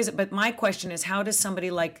how is it? But my question is, how do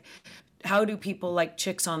people like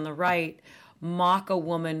chicks on the right mock a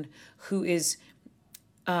woman who is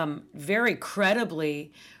very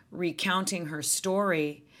credibly recounting her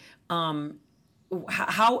story? How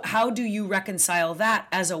do you reconcile that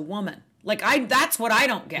as a woman? Like that's what I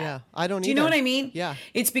don't get. Yeah, I don't. Do you know what I mean? Yeah.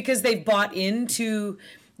 It's because they've bought into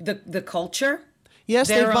the culture. Yes,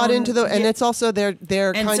 they've bought into and it's also they're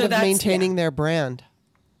kind of maintaining their brand.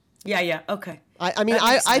 Yeah. Okay.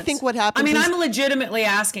 I think what happens. I'm legitimately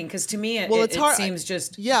asking because to me it seems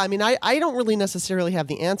just. Yeah, I don't really necessarily have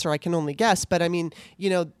the answer. I can only guess. But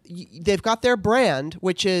they've got their brand,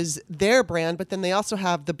 which is their brand, but then they also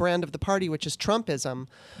have the brand of the party, which is Trumpism.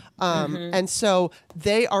 And so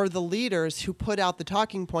they are the leaders who put out the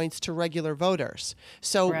talking points to regular voters.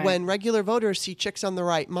 So when regular voters see chicks on the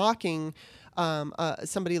right mocking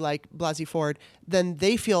somebody like Blasey Ford, then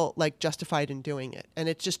they feel like justified in doing it, and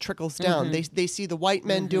it just trickles down. They see the white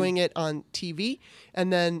men doing it on TV,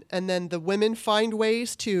 and then the women find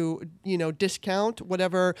ways to discount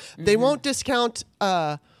whatever they won't discount.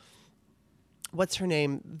 What's her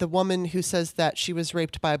name? The woman who says that she was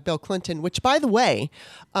raped by Bill Clinton, which, by the way,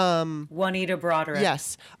 Juanita Broaddrick.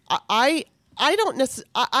 Yes, I don't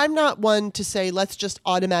I'm not one to say let's just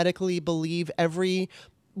automatically believe every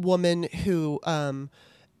woman who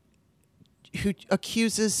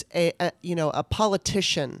accuses a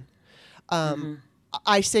politician.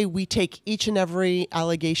 I say we take each and every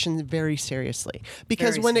allegation very seriously,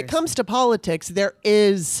 because when it comes to politics, there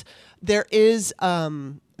is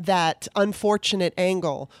that unfortunate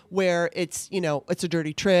angle where it's a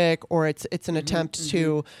dirty trick, or it's an attempt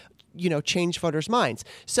to change voters' minds.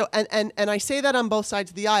 So, and I say that on both sides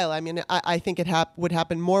of the aisle. I think it would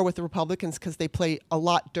happen more with the Republicans because they play a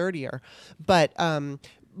lot dirtier. But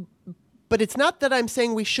it's not that I'm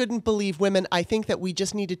saying we shouldn't believe women. I think that we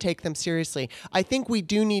just need to take them seriously. I think we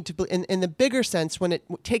do need to, in the bigger sense,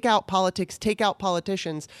 take out politics, take out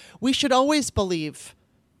politicians, we should always believe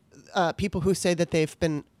people who say that they've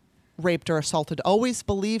been raped or assaulted. Always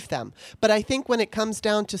believe them. But I think when it comes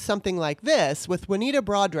down to something like this with Juanita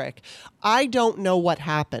Broaddrick, I don't know what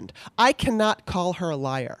happened. I cannot call her a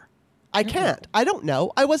liar. I can't. I don't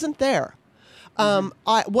know. I wasn't there.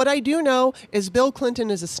 What I do know is Bill Clinton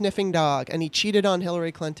is a sniffing dog, and he cheated on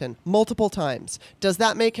Hillary Clinton multiple times. Does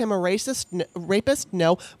that make him a rapist?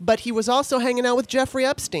 No. But he was also hanging out with Jeffrey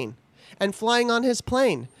Epstein and flying on his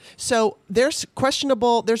plane. So there's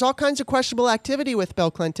all kinds of questionable activity with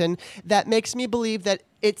Bill Clinton that makes me believe that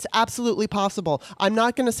it's absolutely possible. I'm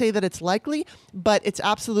not going to say that it's likely, but it's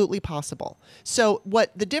absolutely possible. So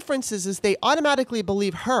what the difference is they automatically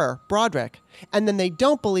believe her, Broaddrick, and then they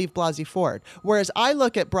don't believe Blasey Ford. Whereas I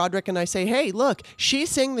look at Broaddrick and I say, hey, look,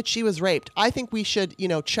 she's saying that she was raped. I think we should,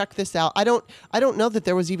 check this out. I don't know that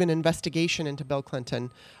there was even an investigation into Bill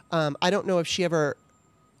Clinton. I don't know if she ever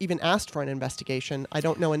even asked for an investigation. I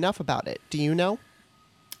don't know enough about it. Do you know?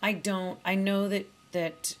 I don't. I know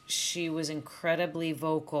that she was incredibly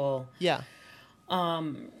vocal. Yeah.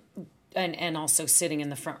 And also sitting in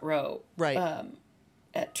the front row. Right.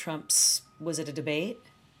 At Trump's, was it a debate?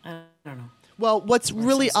 I don't know. Well, what's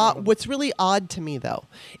really odd to me, though,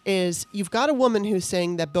 is you've got a woman who's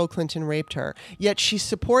saying that Bill Clinton raped her, yet she's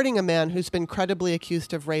supporting a man who's been credibly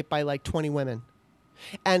accused of rape by like 20 women,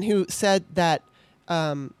 and who said that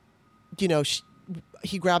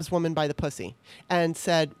he grabs women by the pussy and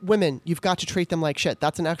said, women, you've got to treat them like shit.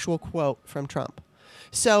 That's an actual quote from Trump.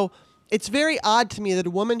 So it's very odd to me that a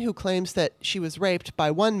woman who claims that she was raped by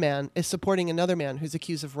one man is supporting another man who's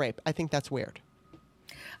accused of rape. I think that's weird.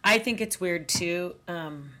 I think it's weird too.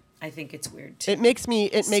 It makes me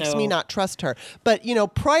not trust her. But,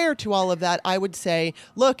 prior to all of that, I would say,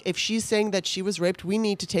 look, if she's saying that she was raped, we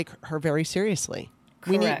need to take her very seriously.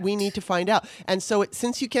 Correct. We need to find out. And so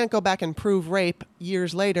since you can't go back and prove rape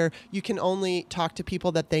years later, you can only talk to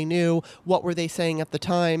people that they knew, what were they saying at the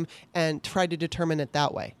time, and try to determine it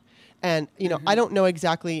that way. And, I don't know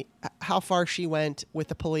exactly how far she went with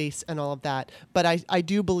the police and all of that, but I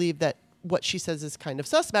do believe that what she says is kind of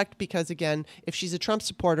suspect because, again, if she's a Trump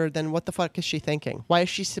supporter, then what the fuck is she thinking? Why is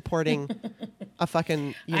she supporting a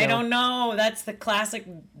fucking, I don't know. That's the classic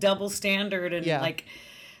double standard and like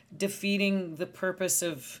defeating the purpose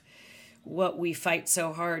of what we fight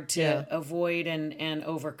so hard to avoid and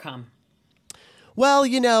overcome. Well,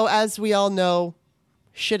 as we all know,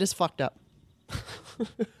 shit is fucked up.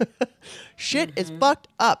 Shit is fucked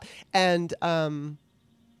up. And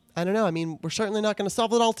I don't know. I mean, we're certainly not going to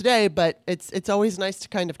solve it all today, but it's always nice to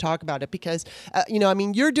kind of talk about it because,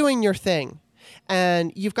 you're doing your thing.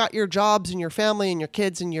 And you've got your jobs and your family and your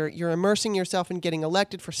kids, and you're immersing yourself in getting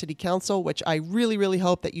elected for city council, which I really, really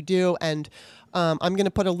hope that you do. And I'm going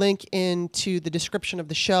to put a link into the description of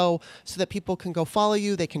the show so that people can go follow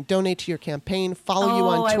you. They can donate to your campaign, follow you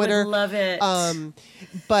on Twitter. I would love it.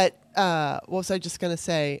 But what was I just going to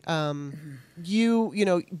say?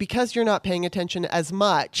 Because you're not paying attention as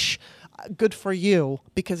much, good for you,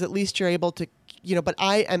 because at least you're able to, but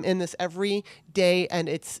I am in this every day, and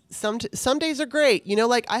it's some days are great.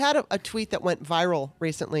 Like I had a tweet that went viral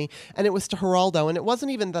recently, and it was to Geraldo, and it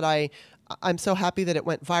wasn't even that I'm so happy that it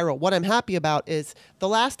went viral. What I'm happy about is the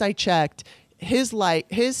last I checked, his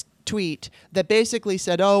tweet that basically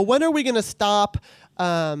said, "Oh, when are we going to stop?"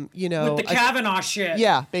 With the Kavanaugh shit.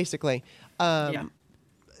 Yeah, basically.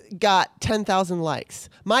 Got 10,000 likes.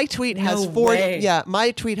 My tweet has 40. Yeah,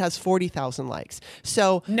 my tweet has 40,000 likes.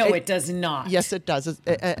 So it does not. Yes, it does.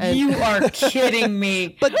 You are kidding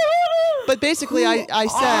me. But basically, I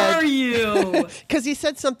said, "Are you?" Because he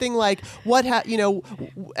said something like,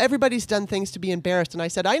 everybody's done things to be embarrassed, and I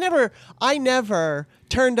said, I never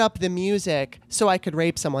turned up the music so I could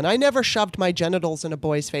rape someone. I never shoved my genitals in a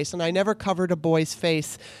boy's face, and I never covered a boy's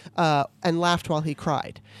face and laughed while he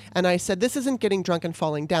cried. And I said, this isn't getting drunk and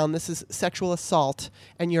falling down. This is sexual assault,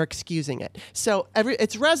 and you're excusing it. So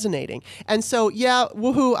it's resonating. And so, yeah,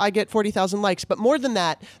 woohoo, I get 40,000 likes. But more than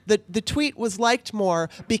that, the tweet was liked more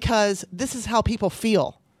because this is how people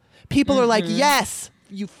feel. People are like, yes,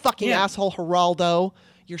 you fucking asshole Geraldo.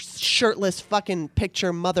 Your shirtless fucking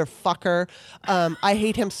picture motherfucker. I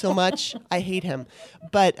hate him so much. I hate him.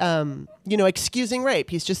 But, excusing rape.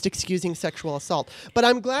 He's just excusing sexual assault. But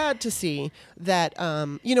I'm glad to see that,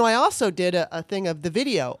 I also did a thing of the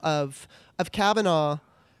video of Kavanaugh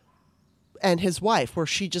and his wife where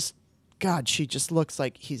she just looks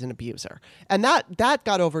like he's an abuser. And that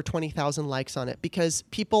got over 20,000 likes on it because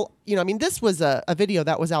people, this was a video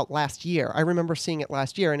that was out last year. I remember seeing it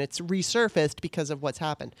last year, and it's resurfaced because of what's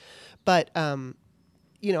happened. But, I'm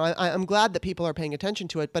glad that people are paying attention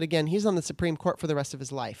to it. But again, he's on the Supreme Court for the rest of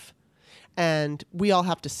his life. And we all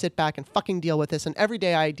have to sit back and fucking deal with this. And every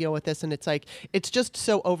day I deal with this, and it's just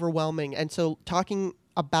so overwhelming. And so talking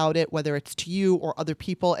about it, whether it's to you or other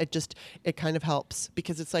people, it kind of helps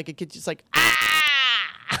because it's like, it gets just like,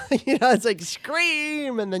 it's like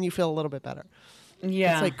scream, and then you feel a little bit better.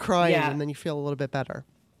 Yeah. It's like crying, and then you feel a little bit better.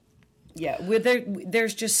 Yeah.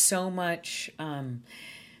 There's just so much,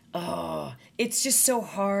 it's just so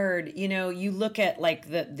hard. You look at like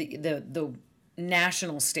the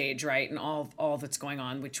national stage, right? And all that's going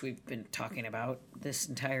on, which we've been talking about this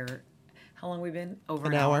entire, how long we've been? Over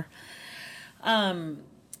an hour.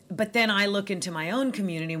 But then I look into my own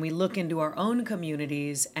community, and we look into our own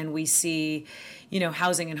communities, and we see,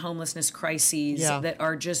 housing and homelessness crises that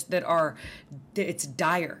are it's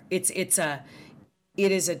dire. It's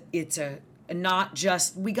not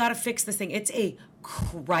just, we got to fix this thing. It's a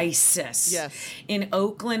crisis. Yes. In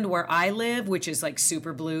Oakland, where I live, which is like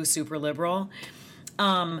super blue, super liberal,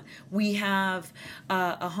 we have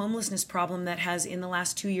a homelessness problem that has in the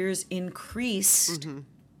last 2 years increased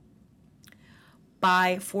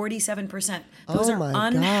by 47%. Those are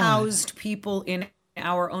unhoused people in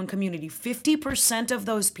our own community. 50% of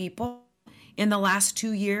those people in the last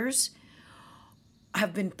 2 years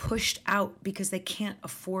have been pushed out because they can't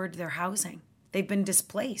afford their housing. They've been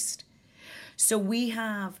displaced. So we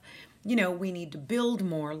have, we need to build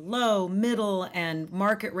more low, middle, and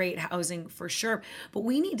market rate housing for sure. But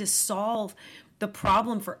we need to solve the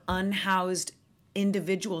problem for unhoused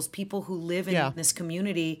individuals, people who live in this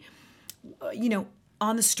community,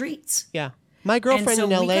 on the streets. Yeah. My girlfriend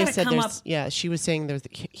in LA said she was saying there's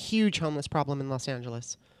a huge homeless problem in Los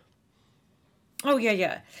Angeles. Oh,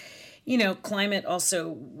 yeah. Climate also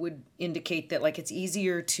would indicate that like it's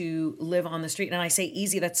easier to live on the street. And I say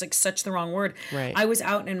easy, that's like such the wrong word. Right. I was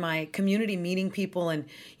out in my community meeting people, and,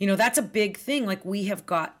 that's a big thing. Like we have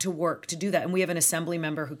got to work to do that. And we have an assembly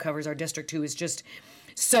member who covers our district who is just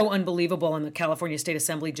so unbelievable. And the California State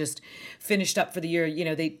Assembly just finished up for the year.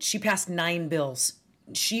 She passed 9 bills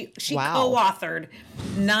She Wow. co-authored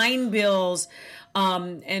 9 bills,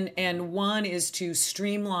 and one is to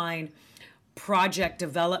streamline project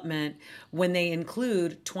development when they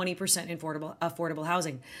include 20% affordable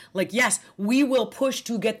housing. Like, yes, we will push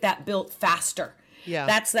to get that built faster. Yeah.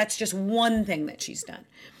 That's just one thing that she's done.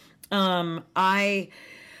 I'm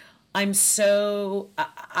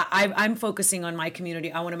focusing on my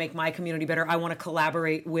community. I want to make my community better. I want to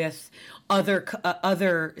collaborate with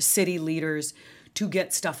other city leaders to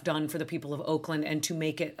get stuff done for the people of Oakland and to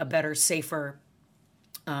make it a better, safer,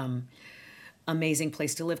 amazing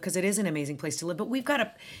place to live, because it is an amazing place to live. But we've got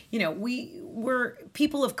to, we're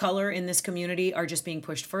people of color in this community are just being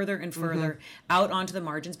pushed further and further out onto the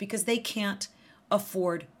margins because they can't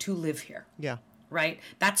afford to live here. Yeah. Right?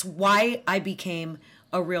 That's why I became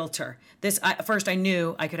a realtor. First I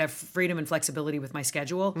knew I could have freedom and flexibility with my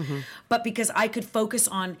schedule, but because I could focus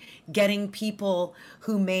on getting people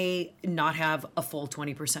who may not have a full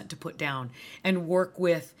 20% to put down and work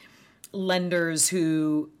with lenders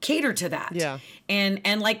who cater to that. Yeah.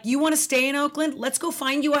 And like, you want to stay in Oakland? Let's go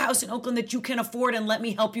find you a house in Oakland that you can afford, and let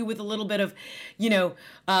me help you with a little bit of,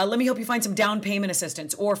 let me help you find some down payment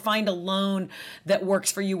assistance, or find a loan that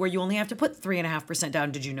works for you where you only have to put 3.5%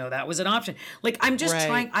 down. Did you know that was an option? Like, I'm just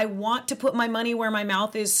trying, I want to put my money where my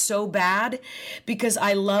mouth is so bad, because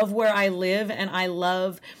I love where I live, and I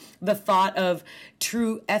love the thought of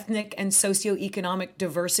true ethnic and socioeconomic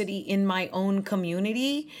diversity in my own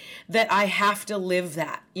community, that I have to live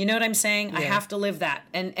that. You know what I'm saying? Yeah. I have to live that.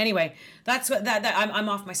 And anyway, that's what I'm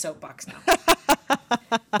off my soapbox now. But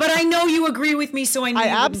I know you agree with me, so I knew you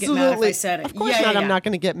wouldn't get mad if I said it. Of course not. I'm not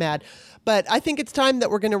going to get mad. But I think it's time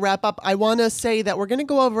that we're going to wrap up. I want to say that we're going to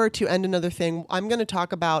go over to end another thing. I'm going to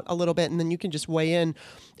talk about a little bit, and then you can just weigh in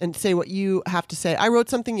and say what you have to say. I wrote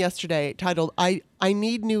something yesterday titled, I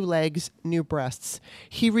need new legs, new breasts.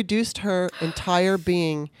 He reduced her entire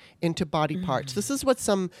being into body parts. This is what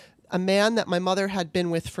a man that my mother had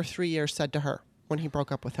been with for 3 years said to her when he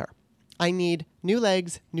broke up with her. I need new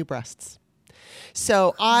legs, new breasts.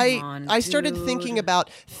 So I started thinking about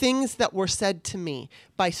things that were said to me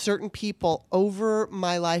by certain people over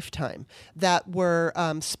my lifetime that were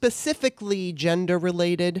specifically gender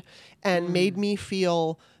related and made me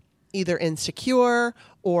feel either insecure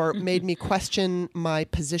or made me question my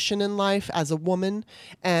position in life as a woman.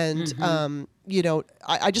 And,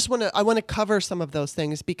 I just want to cover some of those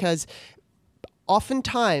things, because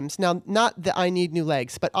oftentimes, now, not that I need new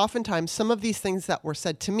legs, but oftentimes some of these things that were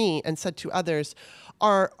said to me and said to others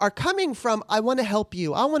are coming from, I want to help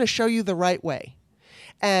you. I want to show you the right way.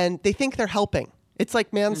 And they think they're helping. It's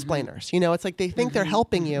like mansplainers, it's like they think they're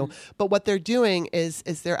helping you, but what they're doing is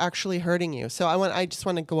they're actually hurting you. So I just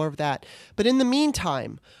want to go over that. But in the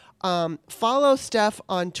meantime, follow Steph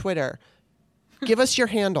on Twitter. Give us your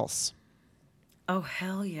handles. Oh,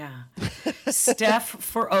 hell yeah. Steph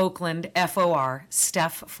for Oakland, F-O-R,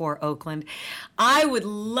 Steph for Oakland. I would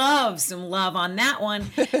love some love on that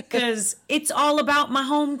one, because it's all about my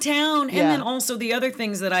hometown. And then also the other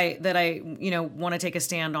things that I want to take a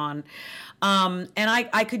stand on. And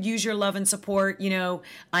I could use your love and support.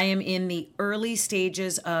 I am in the early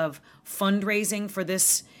stages of fundraising for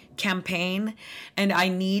this campaign, and I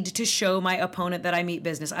need to show my opponent that I mean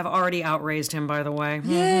business. I've already outraised him, by the way.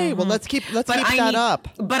 Yay! Well, let's keep that up.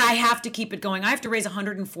 But I have to keep it going. I have to raise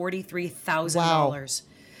 $143,000.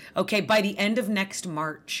 Okay, by the end of next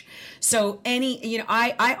March. So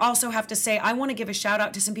I also have to say, I want to give a shout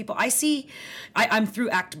out to some people. I'm through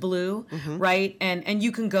Act Blue, right? And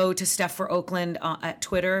you can go to Steph for Oakland at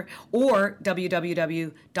Twitter, or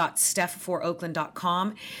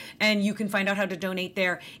www.stephforoakland.com, and you can find out how to donate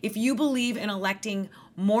there. If you believe in electing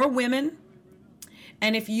more women,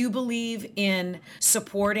 and if you believe in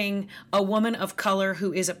supporting a woman of color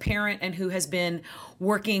who is a parent and who has been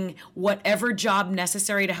working whatever job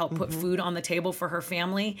necessary to help put food on the table for her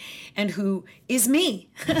family, and who is me,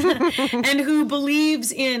 and who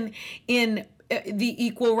believes in the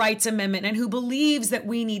Equal Rights Amendment, and who believes that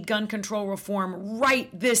we need gun control reform right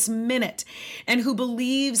this minute, and who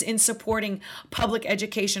believes in supporting public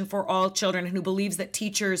education for all children, and who believes that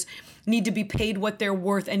teachers need to be paid what they're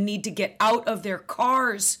worth and need to get out of their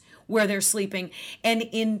cars where they're sleeping and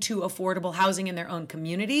into affordable housing in their own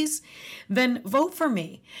communities, then vote for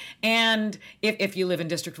me. And if you live in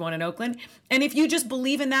District 1 in Oakland, and if you just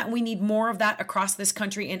believe in that, and we need more of that across this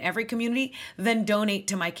country in every community, then donate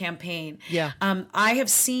to my campaign. Yeah. I have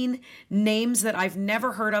seen names that I've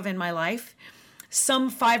never heard of in my life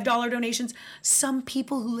some $5 donations. Some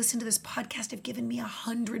people who listen to this podcast have given me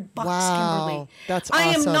 $100, Wow, Kimberly. that's I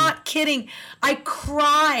am awesome. not kidding. I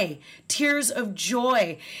cry tears of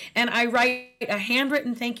joy. And I write a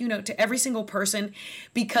handwritten thank you note to every single person,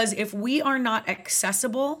 because if we are not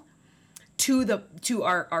accessible to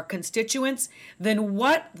our constituents, then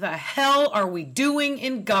what the hell are we doing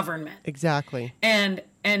in government? Exactly. And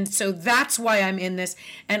so that's why I'm in this.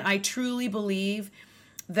 And I truly believe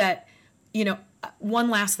that, one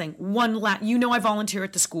last thing, I volunteer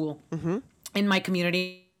at the school in my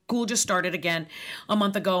community. School just started again a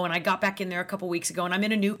month ago, and I got back in there a couple weeks ago, and I'm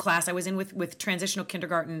in a new class. I was in with transitional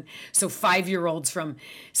kindergarten, so 5-year-olds from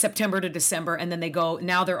September to December, and then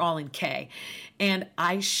now they're all in K. And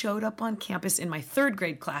I showed up on campus in my 3rd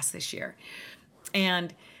grade class this year,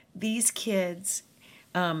 and these kids,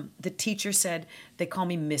 the teacher said, they call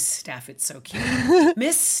me Miss Steph. It's so cute.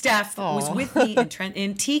 Miss Steph was with me in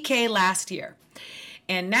TK last year.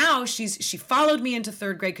 And now she followed me into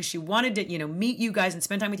 3rd grade because she wanted to, meet you guys and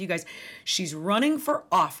spend time with you guys. She's running for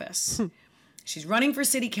office. She's running for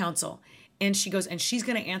city council. And she goes, and she's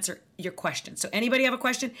going to answer your question. So anybody have a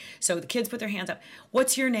question? So the kids put their hands up.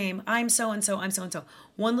 What's your name? I'm so-and-so. I'm so-and-so.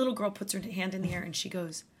 One little girl puts her hand in the air and she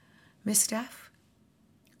goes, Miss Steph,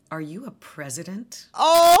 are you a president?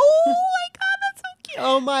 Oh my God, that's so cute.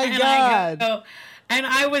 Oh my God. And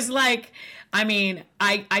I was like,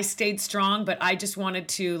 I stayed strong, but I just wanted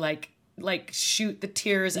to like shoot the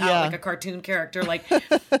tears out like a cartoon character.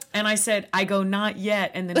 And I said, not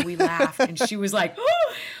yet. And then we laughed and she was like,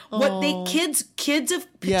 children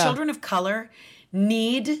of color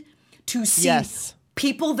need to see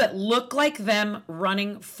people that look like them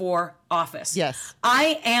running for office. Yes.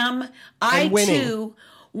 I too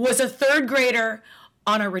was a 3rd grader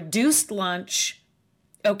on a reduced lunch.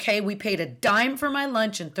 Okay, we paid a dime for my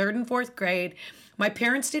lunch in 3rd and 4th grade. My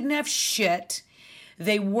parents didn't have shit.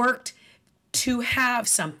 They worked to have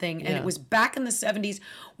something. And it was back in the 70s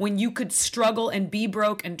when you could struggle and be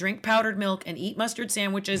broke and drink powdered milk and eat mustard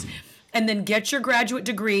sandwiches and then get your graduate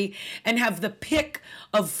degree and have the pick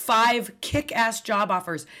of 5 kick-ass job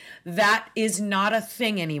offers. That is not a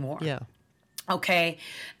thing anymore. Yeah. Okay.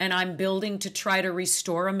 And I'm building to try to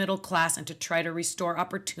restore a middle class and to try to restore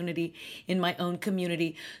opportunity in my own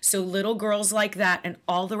community. So little girls like that and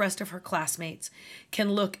all the rest of her classmates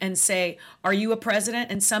can look and say, are you a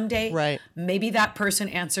president? And someday maybe that person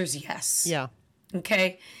answers yes. Yeah.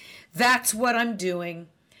 Okay. That's what I'm doing.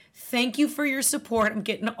 Thank you for your support. I'm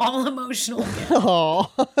getting all emotional again. Oh.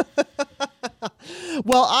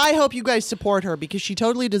 Well, I hope you guys support her because she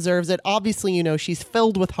totally deserves it. Obviously, she's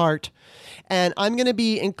filled with heart. And I'm going to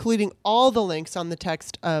be including all the links on the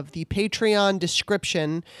text of the Patreon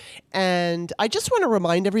description. And I just want to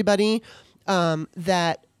remind everybody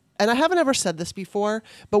that, and I haven't ever said this before,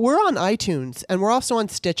 but we're on iTunes and we're also on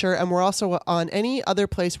Stitcher and we're also on any other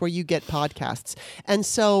place where you get podcasts. And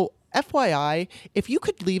so FYI, if you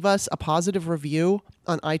could leave us a positive review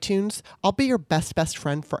on iTunes, I'll be your best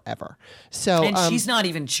friend forever. So, and she's not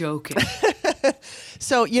even joking.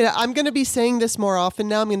 So, I'm going to be saying this more often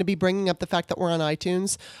now. I'm going to be bringing up the fact that we're on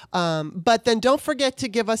iTunes. But then don't forget to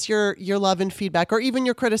give us your love and feedback or even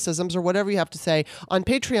your criticisms or whatever you have to say on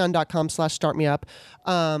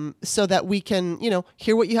patreon.com/startmeup so that we can,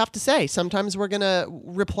 hear what you have to say. Sometimes we're going to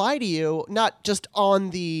reply to you, not just on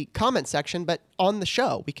the comment section, but on the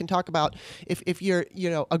show. We can talk about if you're,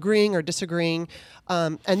 agreeing or disagreeing.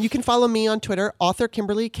 And you can follow me on Twitter, author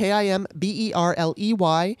Kimberly,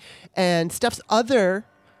 KIMBERLEY, and Steph's other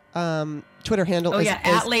Twitter handle is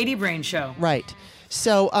at Lady Brain Show. Right.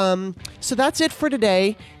 So that's it for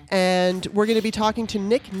today. And we're going to be talking to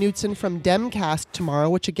Nick Knudsen from Demcast tomorrow,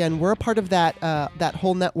 which again, we're a part of that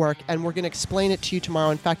whole network, and we're going to explain it to you tomorrow.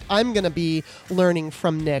 In fact, I'm going to be learning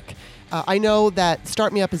from Nick. I know that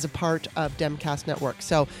Start Me Up is a part of Demcast Network.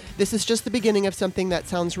 So this is just the beginning of something that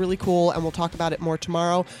sounds really cool, and we'll talk about it more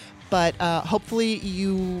tomorrow. But hopefully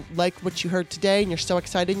you like what you heard today, and you're so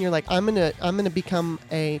excited, and you're like, I'm gonna become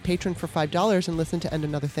a patron for $5 and listen to End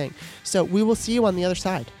Another Thing. So we will see you on the other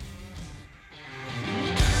side.